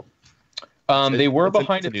 They were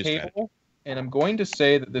behind a table, and I'm going to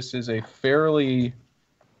say that this is a fairly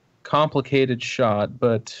complicated shot,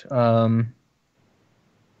 but we're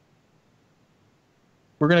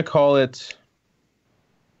going to call it.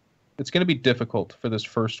 It's going to be difficult for this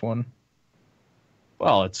first one.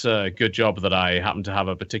 Well, it's a good job that I happen to have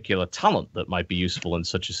a particular talent that might be useful in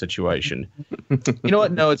such a situation. You know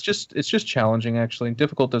what? No, it's just challenging, actually.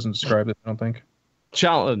 Difficult doesn't describe it, I don't think.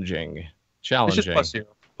 Challenging. It's just +0.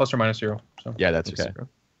 Plus or minus 0. So. Yeah, that's okay. 0.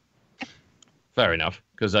 Fair enough,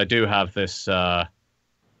 because I do have this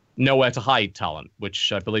nowhere to hide talent,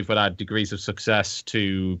 which I believe would add degrees of success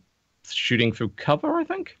to shooting through cover, I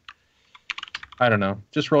think. I don't know.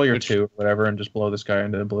 Just roll your 2 or whatever and just blow this guy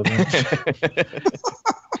into oblivion.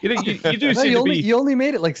 You do seem to be... You only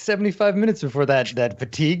made it like 75 minutes before that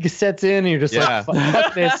fatigue sets in, and you're just like,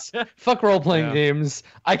 fuck this. Fuck role-playing games.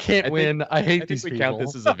 I can't win. I hate these people. I think we count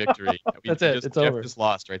this as a victory. That's it. It's over. Just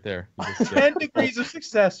lost right there. 10 degrees of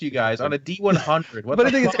success, you guys, on a D100. But the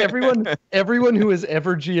thing is, everyone who has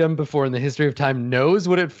ever GM before in the history of time knows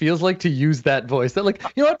what it feels like to use that voice. That like,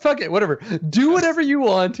 you know what? Fuck it. Whatever. Do whatever you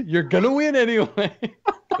want. You're going to win anyway.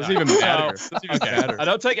 Doesn't even matter. I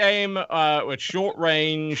don't take aim with short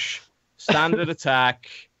range, standard attack.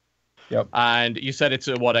 Yep. And you said it's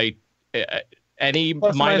any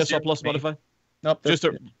plus minus or plus modifier? Nope. Just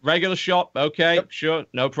a regular shot. Okay, yep. Sure,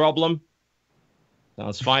 no problem.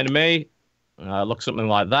 Sounds fine to me. Look something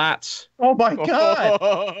like that. Oh my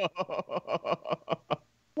god!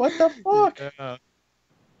 What the fuck? Well,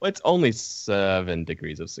 it's only 7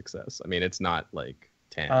 degrees of success. I mean, it's not like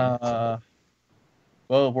 10.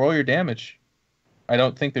 Well, roll your damage. I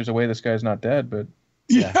don't think there's a way this guy's not dead, but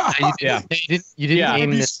Yeah. You didn't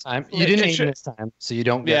aim this time. You didn't aim this time, so you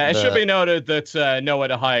don't get it should be noted that Nowhere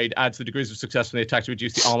to Hide adds the degrees of success when the attack to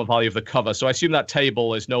reduce the armor value of the cover. So I assume that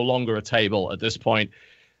table is no longer a table at this point.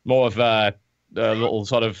 More of a little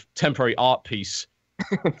sort of temporary art piece.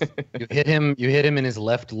 You hit him in his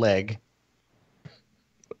left leg.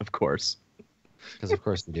 Of course. Because of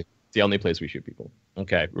course they do. It's the only place we shoot people.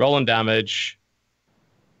 Okay, rolling damage.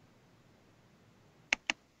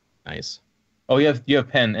 Nice. oh, you have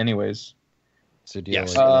pen anyways. So deal Yes.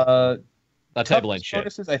 with That table ain't shit.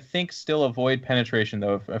 Bonuses, I think, still avoid penetration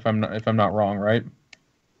though, if I'm not wrong, right?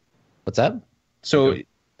 What's that? So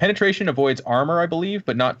penetration avoids armor, I believe,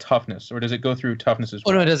 but not toughness. Or does it go through toughness as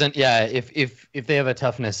well? Oh no, it doesn't. Yeah, if they have a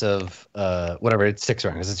toughness of whatever, it's 6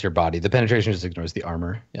 rounds. It's your body. The penetration just ignores the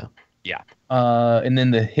armor. Yeah. And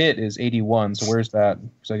then the hit is 81. So where's that?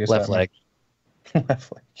 So I guess Left leg.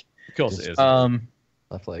 Left leg. Of course it is.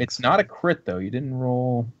 Left leg. It's not a crit though. You didn't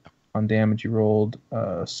roll on damage. You rolled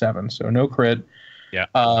 7, so no crit. Yeah.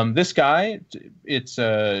 This guy, it's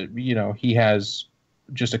he has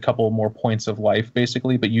just a couple more points of life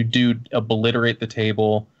basically, but you do obliterate the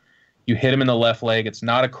table. You hit him in the left leg. It's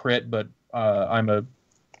not a crit, but I'm a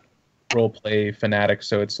RollPlay fanatic,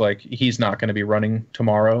 so it's like he's not going to be running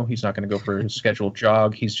tomorrow. He's not going to go for his scheduled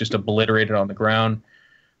jog. He's just obliterated on the ground,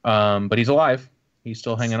 but he's alive. He's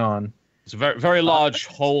still hanging on. It's a very, very large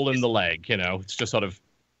hole in the leg. It's just sort of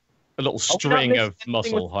a little string of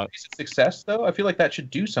muscle. Success, though, I feel like that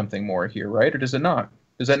should do something more here, right? Or does it not?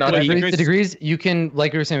 Does that not? Well, have the degrees you can,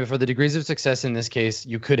 like we were saying before, the degrees of success in this case,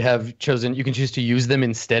 you could have chosen. You can choose to use them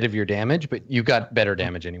instead of your damage, but you got better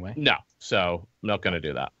damage anyway. No, so I'm not going to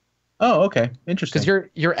do that. Oh, okay, interesting. Because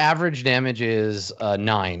your average damage is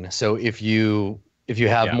 9. So if you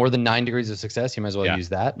have more than 9 degrees of success, you might as well use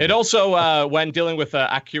that. It also, when dealing with an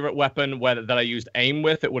accurate weapon that I used aim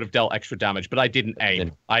with, it would have dealt extra damage, but I didn't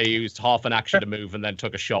aim. I used half an action to move and then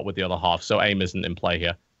took a shot with the other half, so aim isn't in play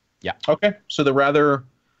here. Yeah. Okay, so the rather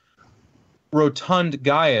rotund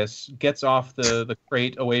Gaius gets off the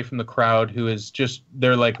crate away from the crowd, who is just,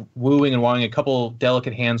 they're like wooing and wawing. A couple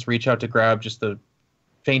delicate hands reach out to grab just the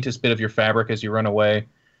faintest bit of your fabric as you run away.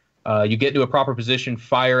 You get to a proper position,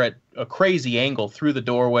 fire at a crazy angle through the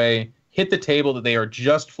doorway, hit the table that they are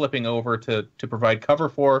just flipping over to provide cover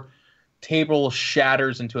for. Table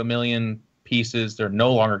shatters into a million pieces. They're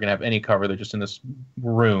no longer going to have any cover. They're just in this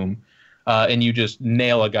room. And you just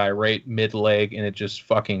nail a guy right mid-leg, and it just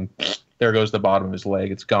fucking, there goes the bottom of his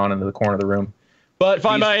leg. It's gone into the corner of the room. But if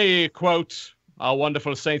I may quote our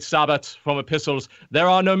wonderful Saint Sabbath from Epistles, there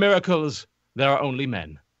are no miracles, there are only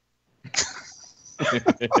men. You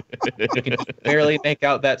can barely make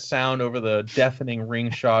out that sound over the deafening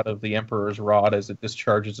ring shot of the Emperor's rod as it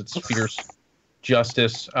discharges its fierce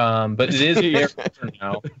justice. But it is their turn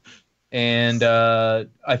now. And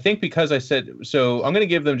I think because I said, so I'm going to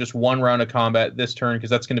give them just one round of combat this turn, because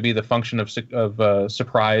that's going to be the function of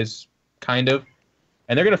surprise, kind of.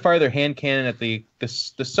 And they're going to fire their hand cannon at the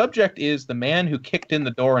subject is the man who kicked in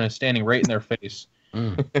the door and is standing right in their face.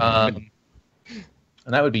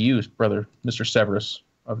 And that would be you, brother, Mr. Severus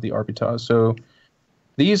of the Arbitage. So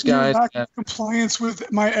these guys... Compliance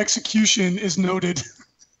with my execution is noted.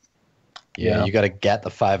 Yeah, you got to get the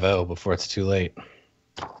 5-0 before it's too late.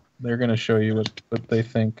 They're going to show you what they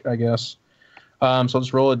think, I guess. So I'll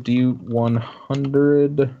just roll a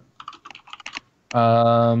D100.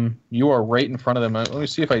 You are right in front of them. Let me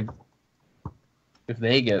see if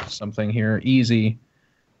they get something here. Easy.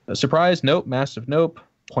 Surprise? Nope. Massive? Nope.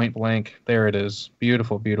 Point blank. There it is.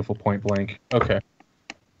 Beautiful, beautiful point blank. Okay.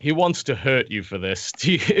 He wants to hurt you for this. Are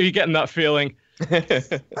you getting that feeling?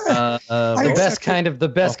 The best kind of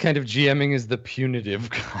GMing is the punitive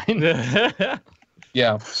kind.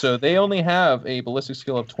 Yeah. So they only have a ballistic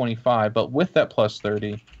skill of 25, but with that plus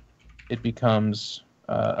 30, it becomes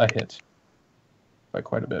a hit by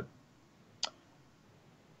quite a bit.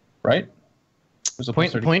 Right?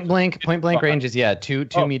 Point blank range is 2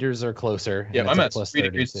 meters or closer. Yeah, I'm at 3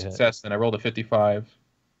 degrees of success. Then I rolled a 55,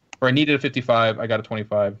 or I needed a 55. I got a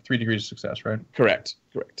 25. 3 degrees of success, right? Correct.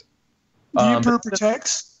 The Emperor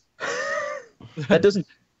protects. That doesn't.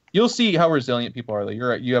 You'll see how resilient people are.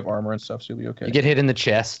 Like you have armor and stuff, so you'll be okay. You get hit in the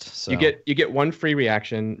chest. So. You get one free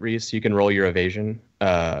reaction, Reece. You can roll your evasion,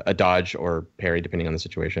 a dodge or parry, depending on the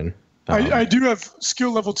situation. I do have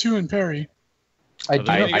skill level 2 in parry. You're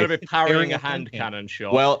going to be parrying a hand cannon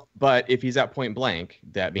shot. Well, but if he's at point blank,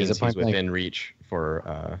 that means he's within reach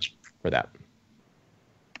for that.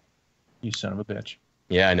 You son of a bitch.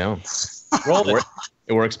 Yeah, I know. Roll it.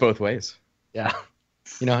 It works both ways. Yeah.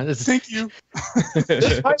 You know, this is, Thank you.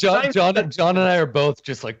 John and I are both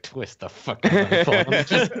just like twist the fuck out of the phone.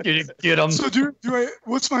 Just get him. So do I?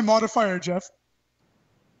 What's my modifier, Jeff?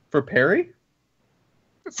 For parry?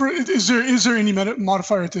 Is there any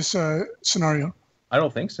modifier at this scenario? I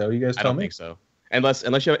don't think so. You guys tell me. I don't think so. Unless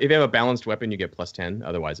if you have a balanced weapon, you get +10.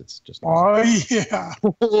 Otherwise, it's just. Oh yeah.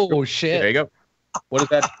 Oh shit. There you go. What does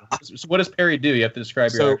that? What does parry do? You have to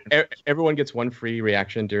describe your action. Everyone gets one free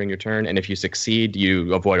reaction during your turn, and if you succeed,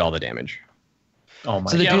 you avoid all the damage. Oh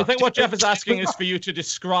my! So I think what Jeff is asking is for you to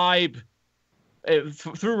describe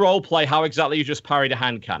through roleplay how exactly you just parried a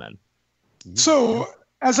hand cannon. So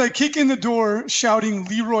as I kick in the door, shouting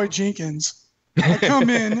Leroy Jenkins, I come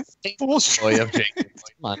in full strength.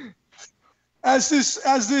 Come on. As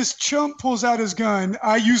this chump pulls out his gun,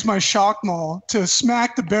 I use my shock maul to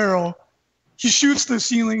smack the barrel. He shoots the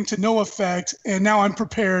ceiling to no effect, and now I'm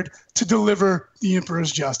prepared to deliver the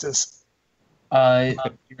Emperor's justice. You're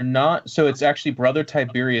not. So it's actually Brother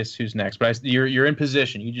Tiberius who's next. But you're in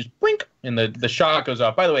position. You just blink, and the shot goes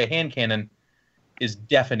off. By the way, a hand cannon is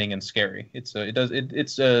deafening and scary. It's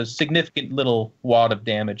a significant little wad of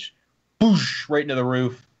damage, boosh, right into the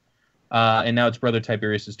roof. And now it's Brother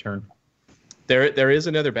Tiberius's turn. There is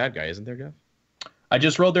another bad guy, isn't there, Jeff? I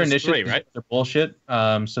just rolled their initiative. 3, right? They're bullshit.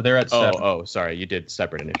 So they're at 7. Oh, sorry. You did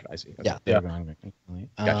separate initiative. I see. Okay. Yeah.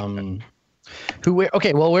 Gotcha.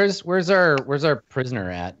 Okay. Well, where's our prisoner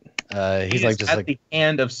at? He's like just at like the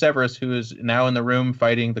hand of Severus, who is now in the room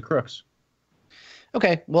fighting the crooks.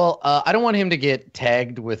 Okay. Well, I don't want him to get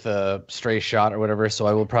tagged with a stray shot or whatever, so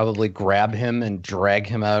I will probably grab him and drag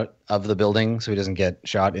him out of the building so he doesn't get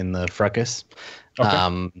shot in the fracas.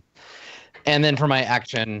 Okay. And then for my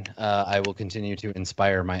action, I will continue to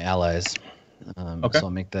inspire my allies. Okay. So I'll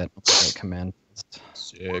make that command.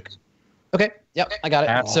 Sick. Okay. Yep. I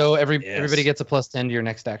got it. So everybody gets a +10 to your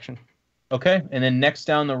next action. Okay. And then next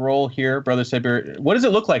down the roll here, Brother Siber. What does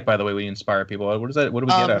it look like, by the way, when you inspire people? What is that? What do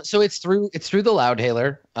we get at? So it's through the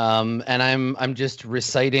loudhailer, and I'm just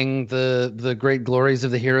reciting the great glories of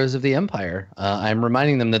the heroes of the Empire. I'm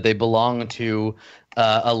reminding them that they belong to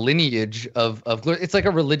a lineage of glory. It's like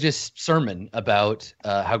a religious sermon about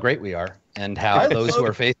how great we are and how those who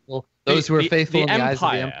are faithful in the eyes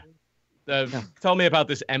of the Empire. Tell me about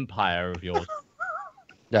this empire of yours.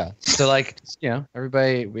 Yeah. So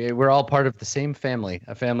everybody, we're all part of the same family,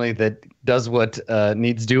 a family that does what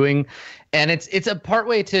needs doing, and it's a part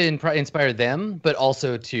way to inspire them, but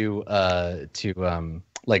also to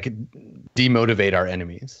demotivate our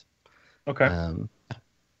enemies. Okay.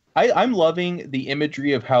 I'm loving the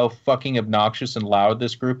imagery of how fucking obnoxious and loud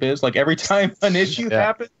this group is. Like every time an issue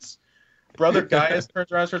happens, Brother Gaius turns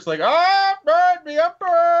around and starts like, the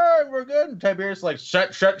Emperor, we're good. And Tiberius like,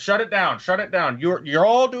 shut it down, shut it down. You're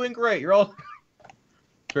all doing great. You're all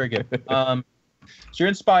very good. So you're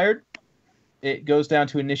inspired. It goes down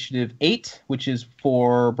to initiative 8, which is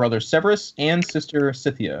for Brother Severus and Sister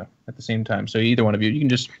Scythia at the same time. So either one of you can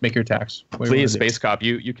just make your attacks. Please, Space Cop,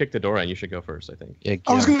 you kicked the door and you should go first, I think. Yeah,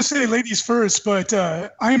 I was going to say ladies first, but I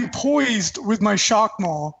am poised with my shock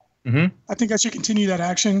maul. Mm-hmm. I think I should continue that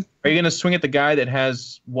action. Are you going to swing at the guy that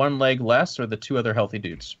has one leg less or the 2 other healthy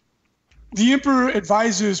dudes? The Emperor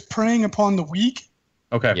advises preying upon the weak.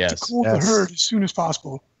 Okay. To cool the herd as soon as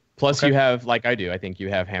possible. Plus, you have, like I do, I think you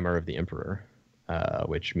have Hammer of the Emperor,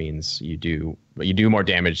 which means you do more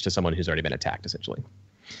damage to someone who's already been attacked, essentially.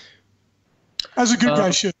 As a good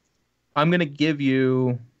guy should. I'm going to give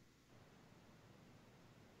you...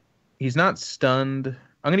 He's not stunned.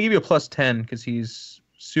 I'm going to give you a +10 because he's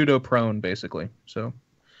pseudo-prone, basically. So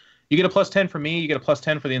you get a +10 for me, you get a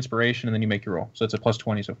 +10 for the inspiration, and then you make your roll. So it's a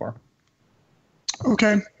 +20 so far.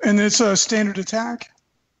 Okay. And it's a standard attack?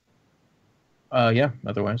 Yeah,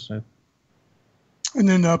 otherwise. And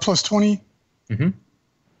then +20? Mm-hmm.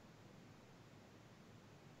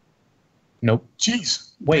 Nope.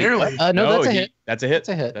 Jeez. Wait. Barely. No, that's a hit. That's a hit. That's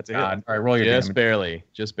a hit. That's a hit. God. All right, roll your Just damage. barely.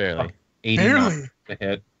 Just barely. 89 Barely. to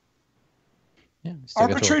hit. Yeah, still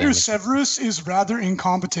get to roll Arbitrator damage. Severus is rather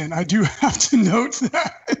incompetent. I do have to note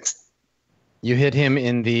that. You hit him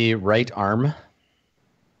in the right arm.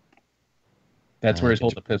 That's where he's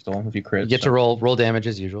holding the pistol. If you crit, You get to roll damage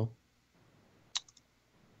as usual.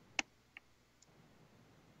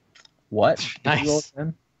 What? Did you roll Nice.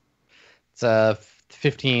 again? It's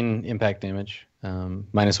 15 impact damage,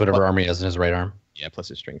 minus whatever armor he has in his right arm. Yeah, plus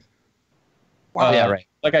his strength. Wow. Yeah, right.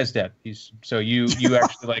 That guy's dead. So you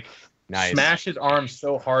actually like Nice. smash his arm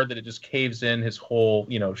so hard that it just caves in his whole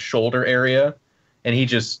shoulder area, and he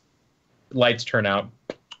just lights turn out.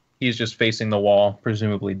 He's just facing the wall,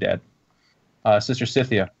 presumably dead. Sister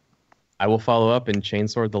Scythia. I will follow up and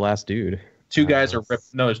chainsword the last dude. 2 guys are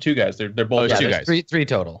ripped. No, there's 2 guys. They're both. it's Yeah, 2 there's guys. three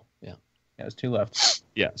total. Yeah. Yeah, there's 2 left.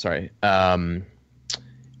 Yeah, sorry.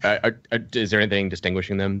 Is there anything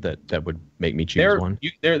distinguishing them that would make me choose one?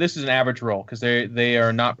 This is an average roll because they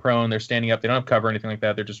are not prone. They're standing up. They don't have cover or anything like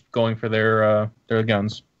that. They're just going for their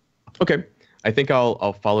guns. Okay, I think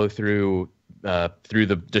I'll follow through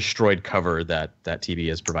the destroyed cover that TV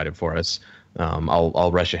has provided for us.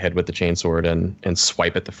 I'll rush ahead with the chainsword and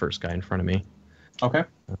swipe at the first guy in front of me. Okay.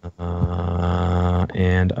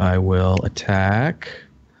 And I will attack.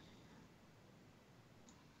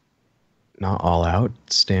 Not all out,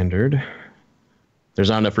 standard. There's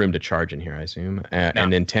not enough room to charge in here, I assume.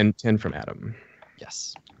 And then 10 from Adam.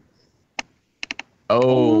 Yes.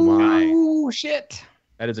 Oh my. Oh, shit.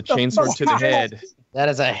 That is a chainsword to the head. That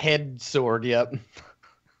is a head sword, yep.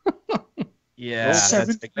 Yeah.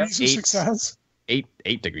 7 degrees of success. 8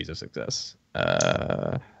 degrees of success. 8.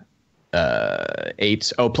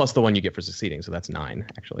 Oh, plus the one you get for succeeding, so that's 9,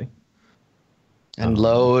 actually. And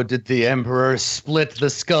lo, did the Emperor split the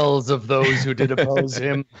skulls of those who did oppose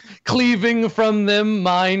him, cleaving from them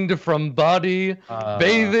mind from body,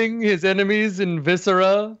 bathing his enemies in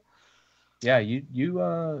viscera. Yeah, you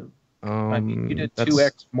did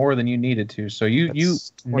 2x more than you needed to. So you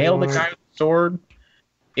nail the guy with the sword.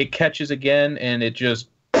 It catches again, and it just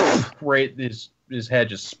right his head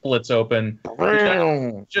just splits open.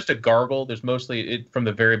 It's just a gargle. There's mostly from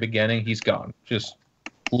the very beginning. He's gone. Just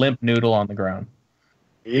limp noodle on the ground.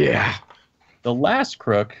 Yeah. The last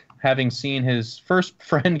crook, having seen his first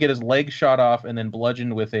friend get his leg shot off and then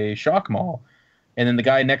bludgeoned with a shock maul, and then the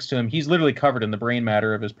guy next to him, he's literally covered in the brain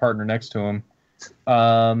matter of his partner next to him.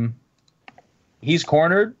 He's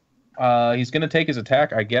cornered. He's going to take his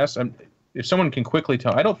attack, I guess. If someone can quickly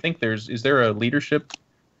tell, I don't think is there a leadership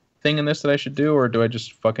thing in this that I should do, or do I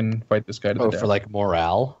just fucking fight this guy to the death? For like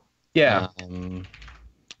morale? Yeah.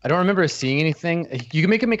 I don't remember seeing anything. You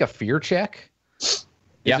can make a fear check.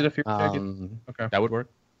 Is it a fear check? Okay. That would work.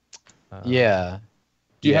 Yeah.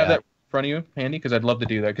 Do you have that in front of you, handy? Because I'd love to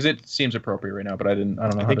do that. Because it seems appropriate right now, but I don't know.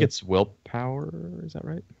 I think it's willpower. Is that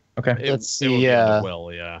right? Okay. Let's see. Yeah.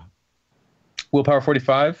 Willpower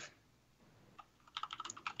 45.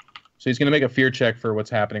 So he's going to make a fear check for what's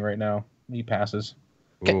happening right now. He passes.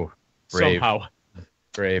 Ooh, brave. Somehow.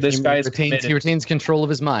 Brave. This guy's he retains control of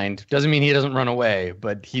his mind. Doesn't mean he doesn't run away,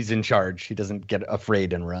 but he's in charge. He doesn't get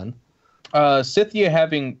afraid and run. Scythia,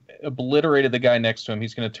 having obliterated the guy next to him,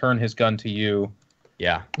 he's going to turn his gun to you.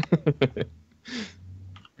 Yeah.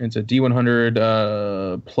 It's a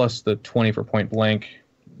D100 plus the 20 for point blank.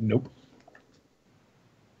 Nope.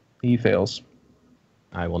 He fails.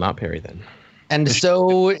 I will not parry then. And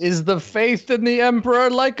so is the faith in the Emperor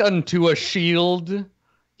like unto a shield,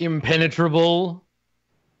 impenetrable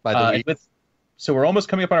by the weak. So we're almost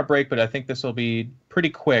coming up on our break, but I think this will be pretty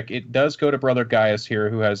quick. It does go to Brother Gaius here,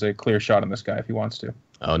 who has a clear shot on this guy if he wants to.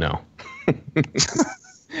 Oh, no.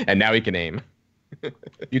 And now he can aim.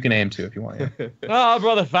 You can aim too if you want. Ah,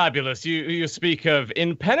 Brother Fabulous, you speak of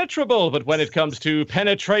impenetrable, but when it comes to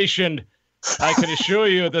penetration, I can assure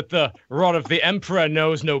you that the rod of the Emperor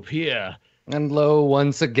knows no peer. And lo,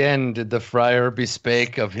 once again did the friar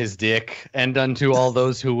bespake of his dick, and unto all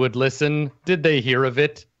those who would listen, did they hear of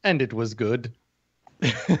it, and it was good.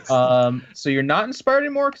 So you're not inspired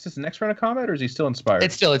anymore because it's the next round of combat, or is he still inspired?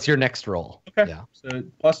 It's your next roll. Okay. Yeah. So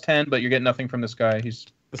plus 10, but you're getting nothing from this guy.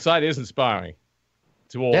 The side is inspiring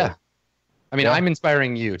to all. Yeah. I mean, I'm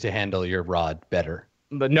inspiring you to handle your rod better.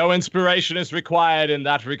 But no inspiration is required in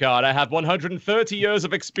that regard. I have 130 years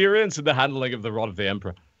of experience in the handling of the rod of the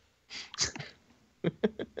Emperor.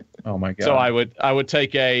 Oh my god. So I would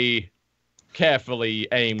take a carefully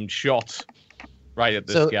aimed shot right at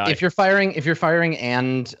this guy. So if you're firing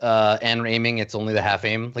and aiming, it's only the half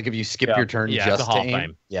aim. Like if you skip your turn just it's a half to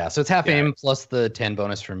aim. Yeah, so it's half aim plus the 10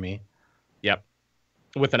 bonus from me. Yep.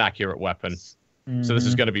 With an accurate weapon. So this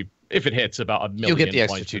is going to be, if it hits, about 1 million You'll get the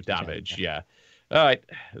extra points of 2%, damage. Yeah. All right.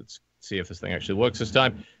 Let's see if this thing actually works this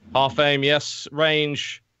time. Half aim, yes.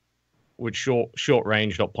 Range. With short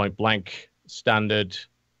range, not point blank. Standard.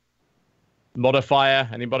 Modifier.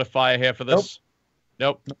 Any modifier here for this?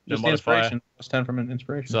 Nope. No modifier. Plus 10 from an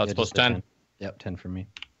inspiration. So that's plus 10. Yep, 10 from me.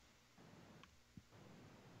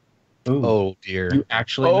 Ooh. Oh dear. You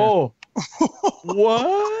actually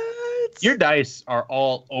What? Your dice are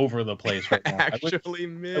all over the place right now.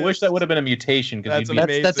 Actually, I wish that would have been a mutation because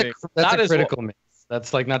That's a That is critical miss.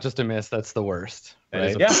 That's like not just a miss, that's the worst.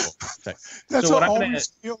 Right? Yeah. That's So what what I'm all gonna- these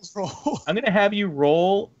skills roll. I'm going to have you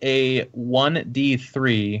roll a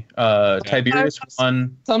 1d3. Tiberius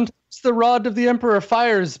 1 Sometimes the rod of the Emperor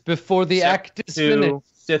fires before the act is to finished.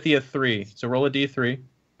 Scythia 3. So roll a d3.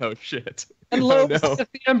 Oh shit. And lo, saith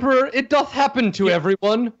the Emperor, it doth happen to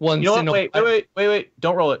everyone once in a while. Wait.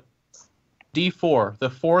 Don't roll it. D4. The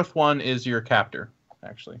fourth one is your captor,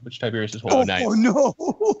 actually, which Tiberius is holding. Oh, nice. oh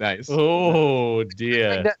no. Nice. Oh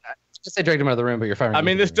dear. Just say dragged him out of the room, but you're firing. I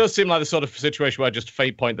mean, this does seem like the sort of situation where I just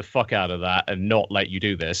fate point the fuck out of that and not let you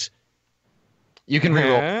do this. You can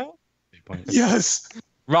reroll. Yes.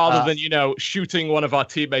 Rather than, shooting one of our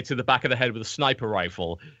teammates in the back of the head with a sniper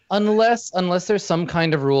rifle. Unless there's some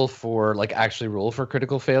kind of rule for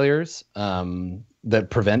critical failures that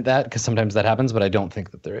prevent that, because sometimes that happens, but I don't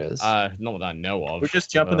think that there is. Not that I know of. We're just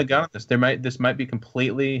jumping the gun on this. This might be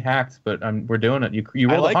completely hacked, but we're doing it. You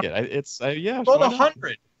roll I like it. It's roll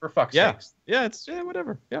 100 for fuck's sakes. Yeah, it's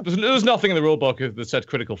whatever. Yeah. There's nothing in the rule book that said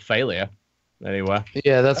critical failure anywhere.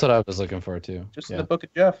 Yeah, that's what I was looking for too. Just in the book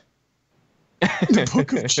of Jeff. The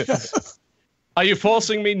book of Jeff. Are you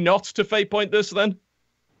forcing me not to fate point this then?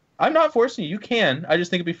 I'm not forcing you. You can. I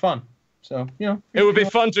just think it'd be fun. So, It would be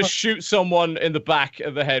fun to shoot someone in the back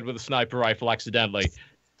of the head with a sniper rifle accidentally.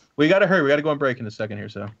 We got to hurry. We got to go on break in a second here,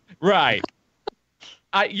 so. Right.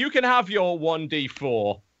 You can have your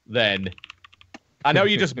 1d4 then. I know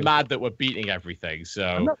you're just mad that we're beating everything,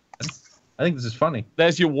 so. I think this is funny.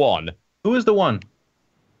 There's your 1. Who is the 1?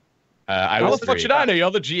 How the fuck should I know?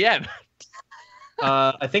 You're the GM.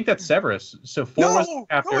 I think that's Severus. So 4 was the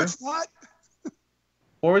captor. No, it's not.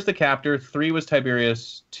 4 was the captor. 3 was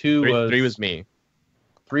Tiberius. 2 was... 3 was me.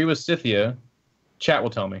 3 was Scythia. Chat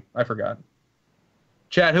will tell me. I forgot.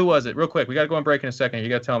 Chat, who was it? Real quick. We got to go on break in a second. You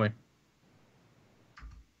got to tell me.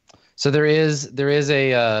 So there is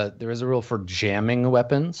a rule for jamming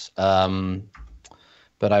weapons,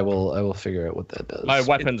 but I will figure out what that does. My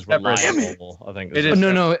weapon's reliable, I think. It is.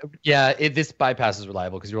 No. Yeah, this bypasses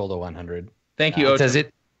reliable because you rolled a 100. Thank you. It says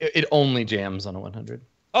it only jams on a 100.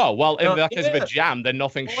 Oh well, in that case, if it jammed, then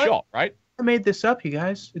nothing's shot, right? I made this up, you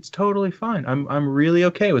guys. It's totally fine. I'm really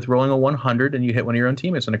okay with rolling a 100 and you hit one of your own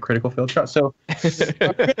teammates on a critical failed shot. So we're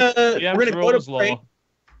gonna go to break.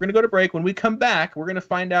 We're gonna go to break. When we come back, we're gonna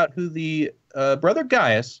find out who the brother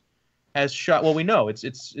Gaius has shot. Well, we know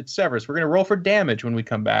it's Severus. We're gonna roll for damage when we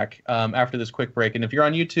come back after this quick break. And if you're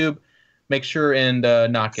on YouTube, make sure and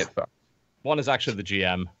not get fucked. One is actually the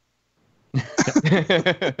GM.